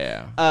 exactly.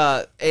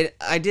 Yeah.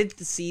 I did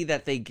see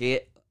that they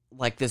get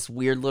like this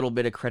weird little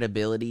bit of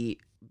credibility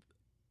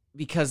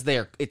because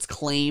it's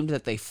claimed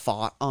that they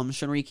fought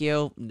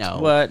Shinrikyo. No.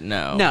 What?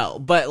 No.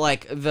 But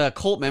like the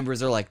cult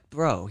members are like,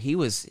 bro, he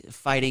was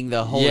fighting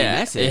the holy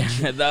message.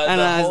 Yeah,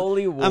 the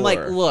holy war. I'm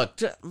like,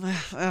 look,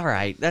 all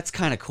right, that's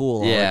kind of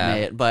cool, I'll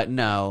admit, but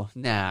no,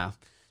 nah.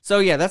 So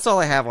yeah, that's all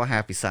I have on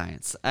Happy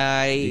Science.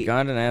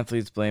 Ugandan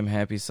athletes blame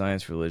Happy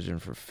Science religion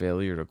for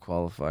failure to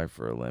qualify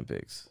for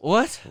Olympics.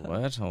 What?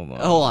 What? Hold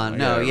on. I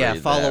No, gotta yeah,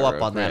 read follow up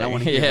real on that. I quick.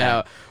 want to hear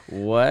that.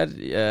 What?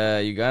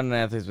 Ugandan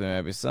athletes blame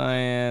Happy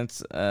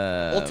Science.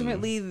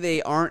 Ultimately,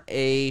 they aren't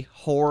a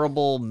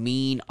horrible,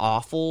 mean,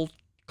 awful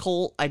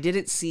cult. I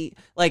didn't see,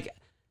 like,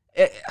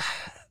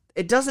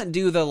 it doesn't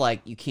do the,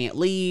 like, you can't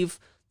leave,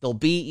 they'll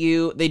beat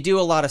you. They do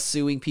a lot of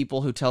suing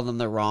people who tell them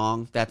they're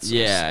wrong. That's,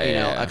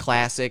 a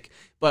classic.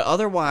 But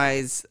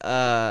otherwise,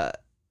 not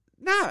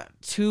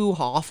too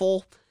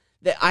awful.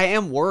 I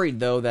am worried,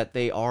 though, that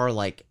they are,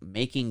 like,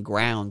 making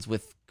grounds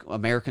with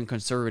American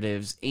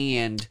conservatives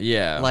and,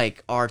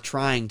 like, are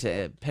trying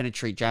to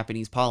penetrate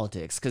Japanese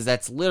politics. Because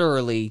that's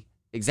literally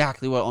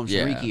exactly what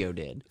Shinrikyo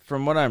did.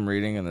 From what I'm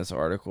reading in this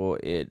article,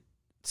 it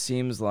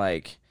seems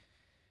like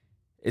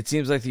the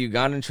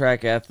Ugandan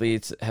track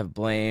athletes have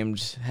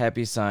blamed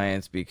Happy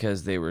Science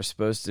because they were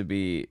supposed to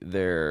be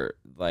their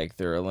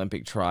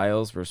Olympic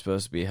trials were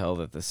supposed to be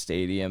held at the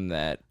stadium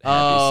that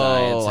Happy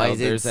Science held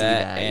theirs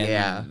at,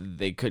 and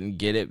they couldn't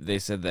get it. They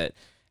said that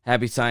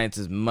Happy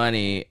Science's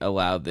money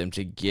allowed them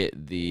to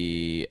get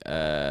the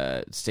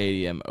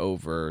stadium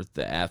over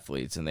the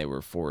athletes, and they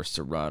were forced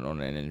to run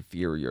on an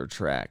inferior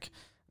track.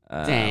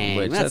 Dang,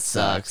 which that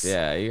sucks.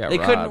 Yeah, you got they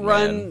robbed, couldn't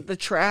run man. the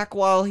track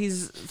while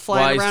he's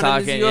flying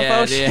around in his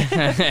UFO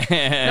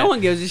shit. No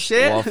one gives a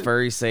shit. While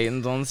Furry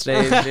Satan's on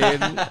stage,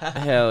 dude.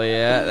 Hell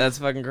yeah, that's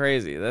fucking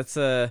crazy. That's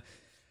I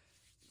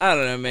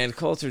don't know, man.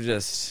 Cults are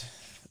just,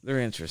 they're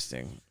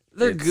interesting.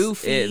 They're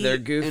goofy. They're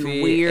goofy and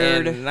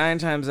weird. And 9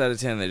 times out of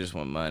 10, they just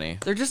want money.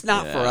 They're just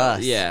not for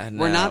us. Yeah,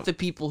 we're no. not the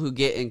people who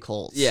get in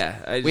cults.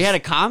 Yeah, we had a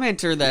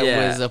commenter that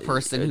was a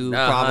person who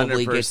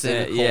probably gets in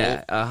a cult.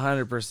 Yeah,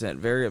 100%.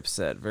 Very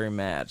upset, very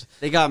mad.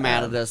 They got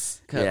mad at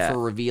us for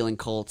revealing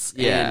cults.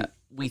 Yeah. And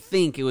we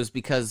think it was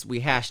because we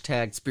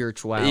hashtagged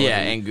spirituality. Yeah,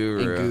 and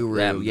guru.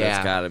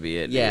 That's got to be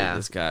it. Yeah,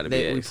 that's got to be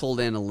it. We pulled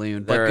in a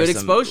loon, but good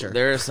exposure.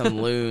 There are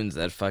some loons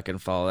that fucking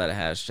follow that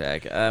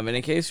hashtag. And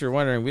in case you're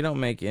wondering, we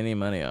don't make any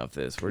money off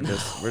this. We're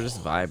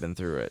just vibing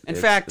through it. In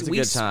fact,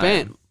 we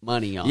spent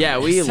money on. Yeah,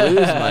 this. we lose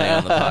money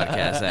on the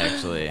podcast.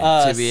 Actually,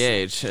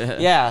 TBH.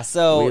 Yeah,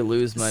 so we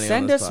lose money.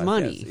 Send on this us podcast.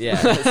 money.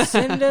 Yeah,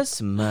 send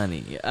us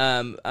money.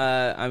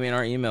 I mean,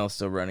 our email's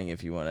still running.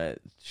 If you want to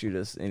shoot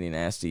us any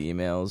nasty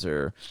emails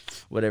or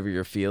whatever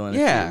you're feeling, if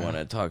you want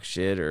to talk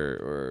shit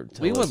or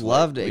tell we us would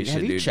love to. we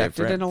Have you checked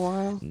it in a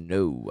while?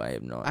 No, I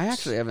have not. I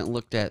actually haven't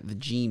looked at the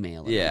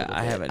Gmail.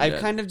 I haven't. I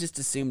kind of just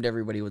assumed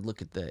everybody would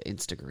look at the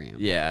Instagram.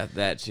 Yeah,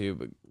 that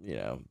too.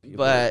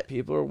 But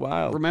people are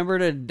wild. Remember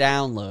to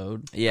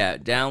download. Yeah,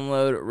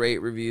 download, rate,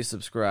 review,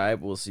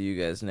 subscribe. We'll see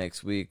you guys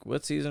next week.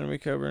 What season are we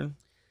covering?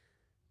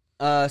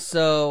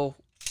 So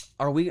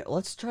are we?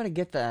 Let's try to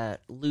get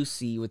that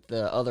Lucy with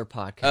the other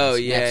podcast. Oh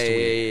yeah, next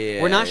week.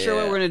 Yeah. We're not sure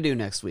what we're gonna do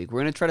next week.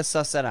 We're gonna try to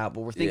suss that out,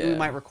 but we're thinking we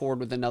might record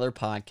with another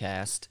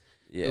podcast.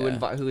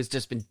 Yeah. who has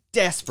just been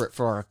desperate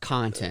for our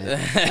content.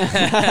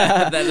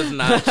 That is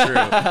not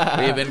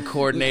true. We've been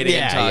coordinating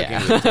and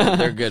talking with them.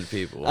 They're good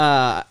people.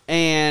 But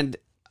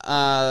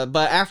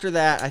after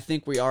that, I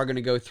think we are going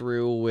to go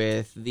through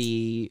with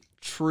the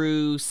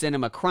True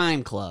Cinema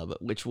Crime Club,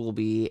 which will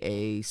be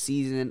a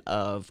season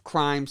of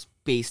crimes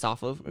based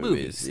off of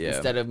movies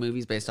instead of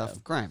movies based off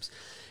of crimes.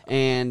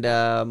 And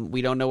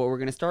we don't know what we're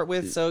going to start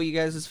with, so you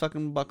guys just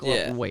fucking buckle up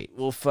and wait.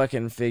 We'll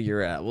fucking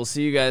figure out. We'll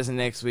see you guys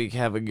next week.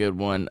 Have a good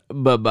one.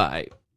 Bye-bye.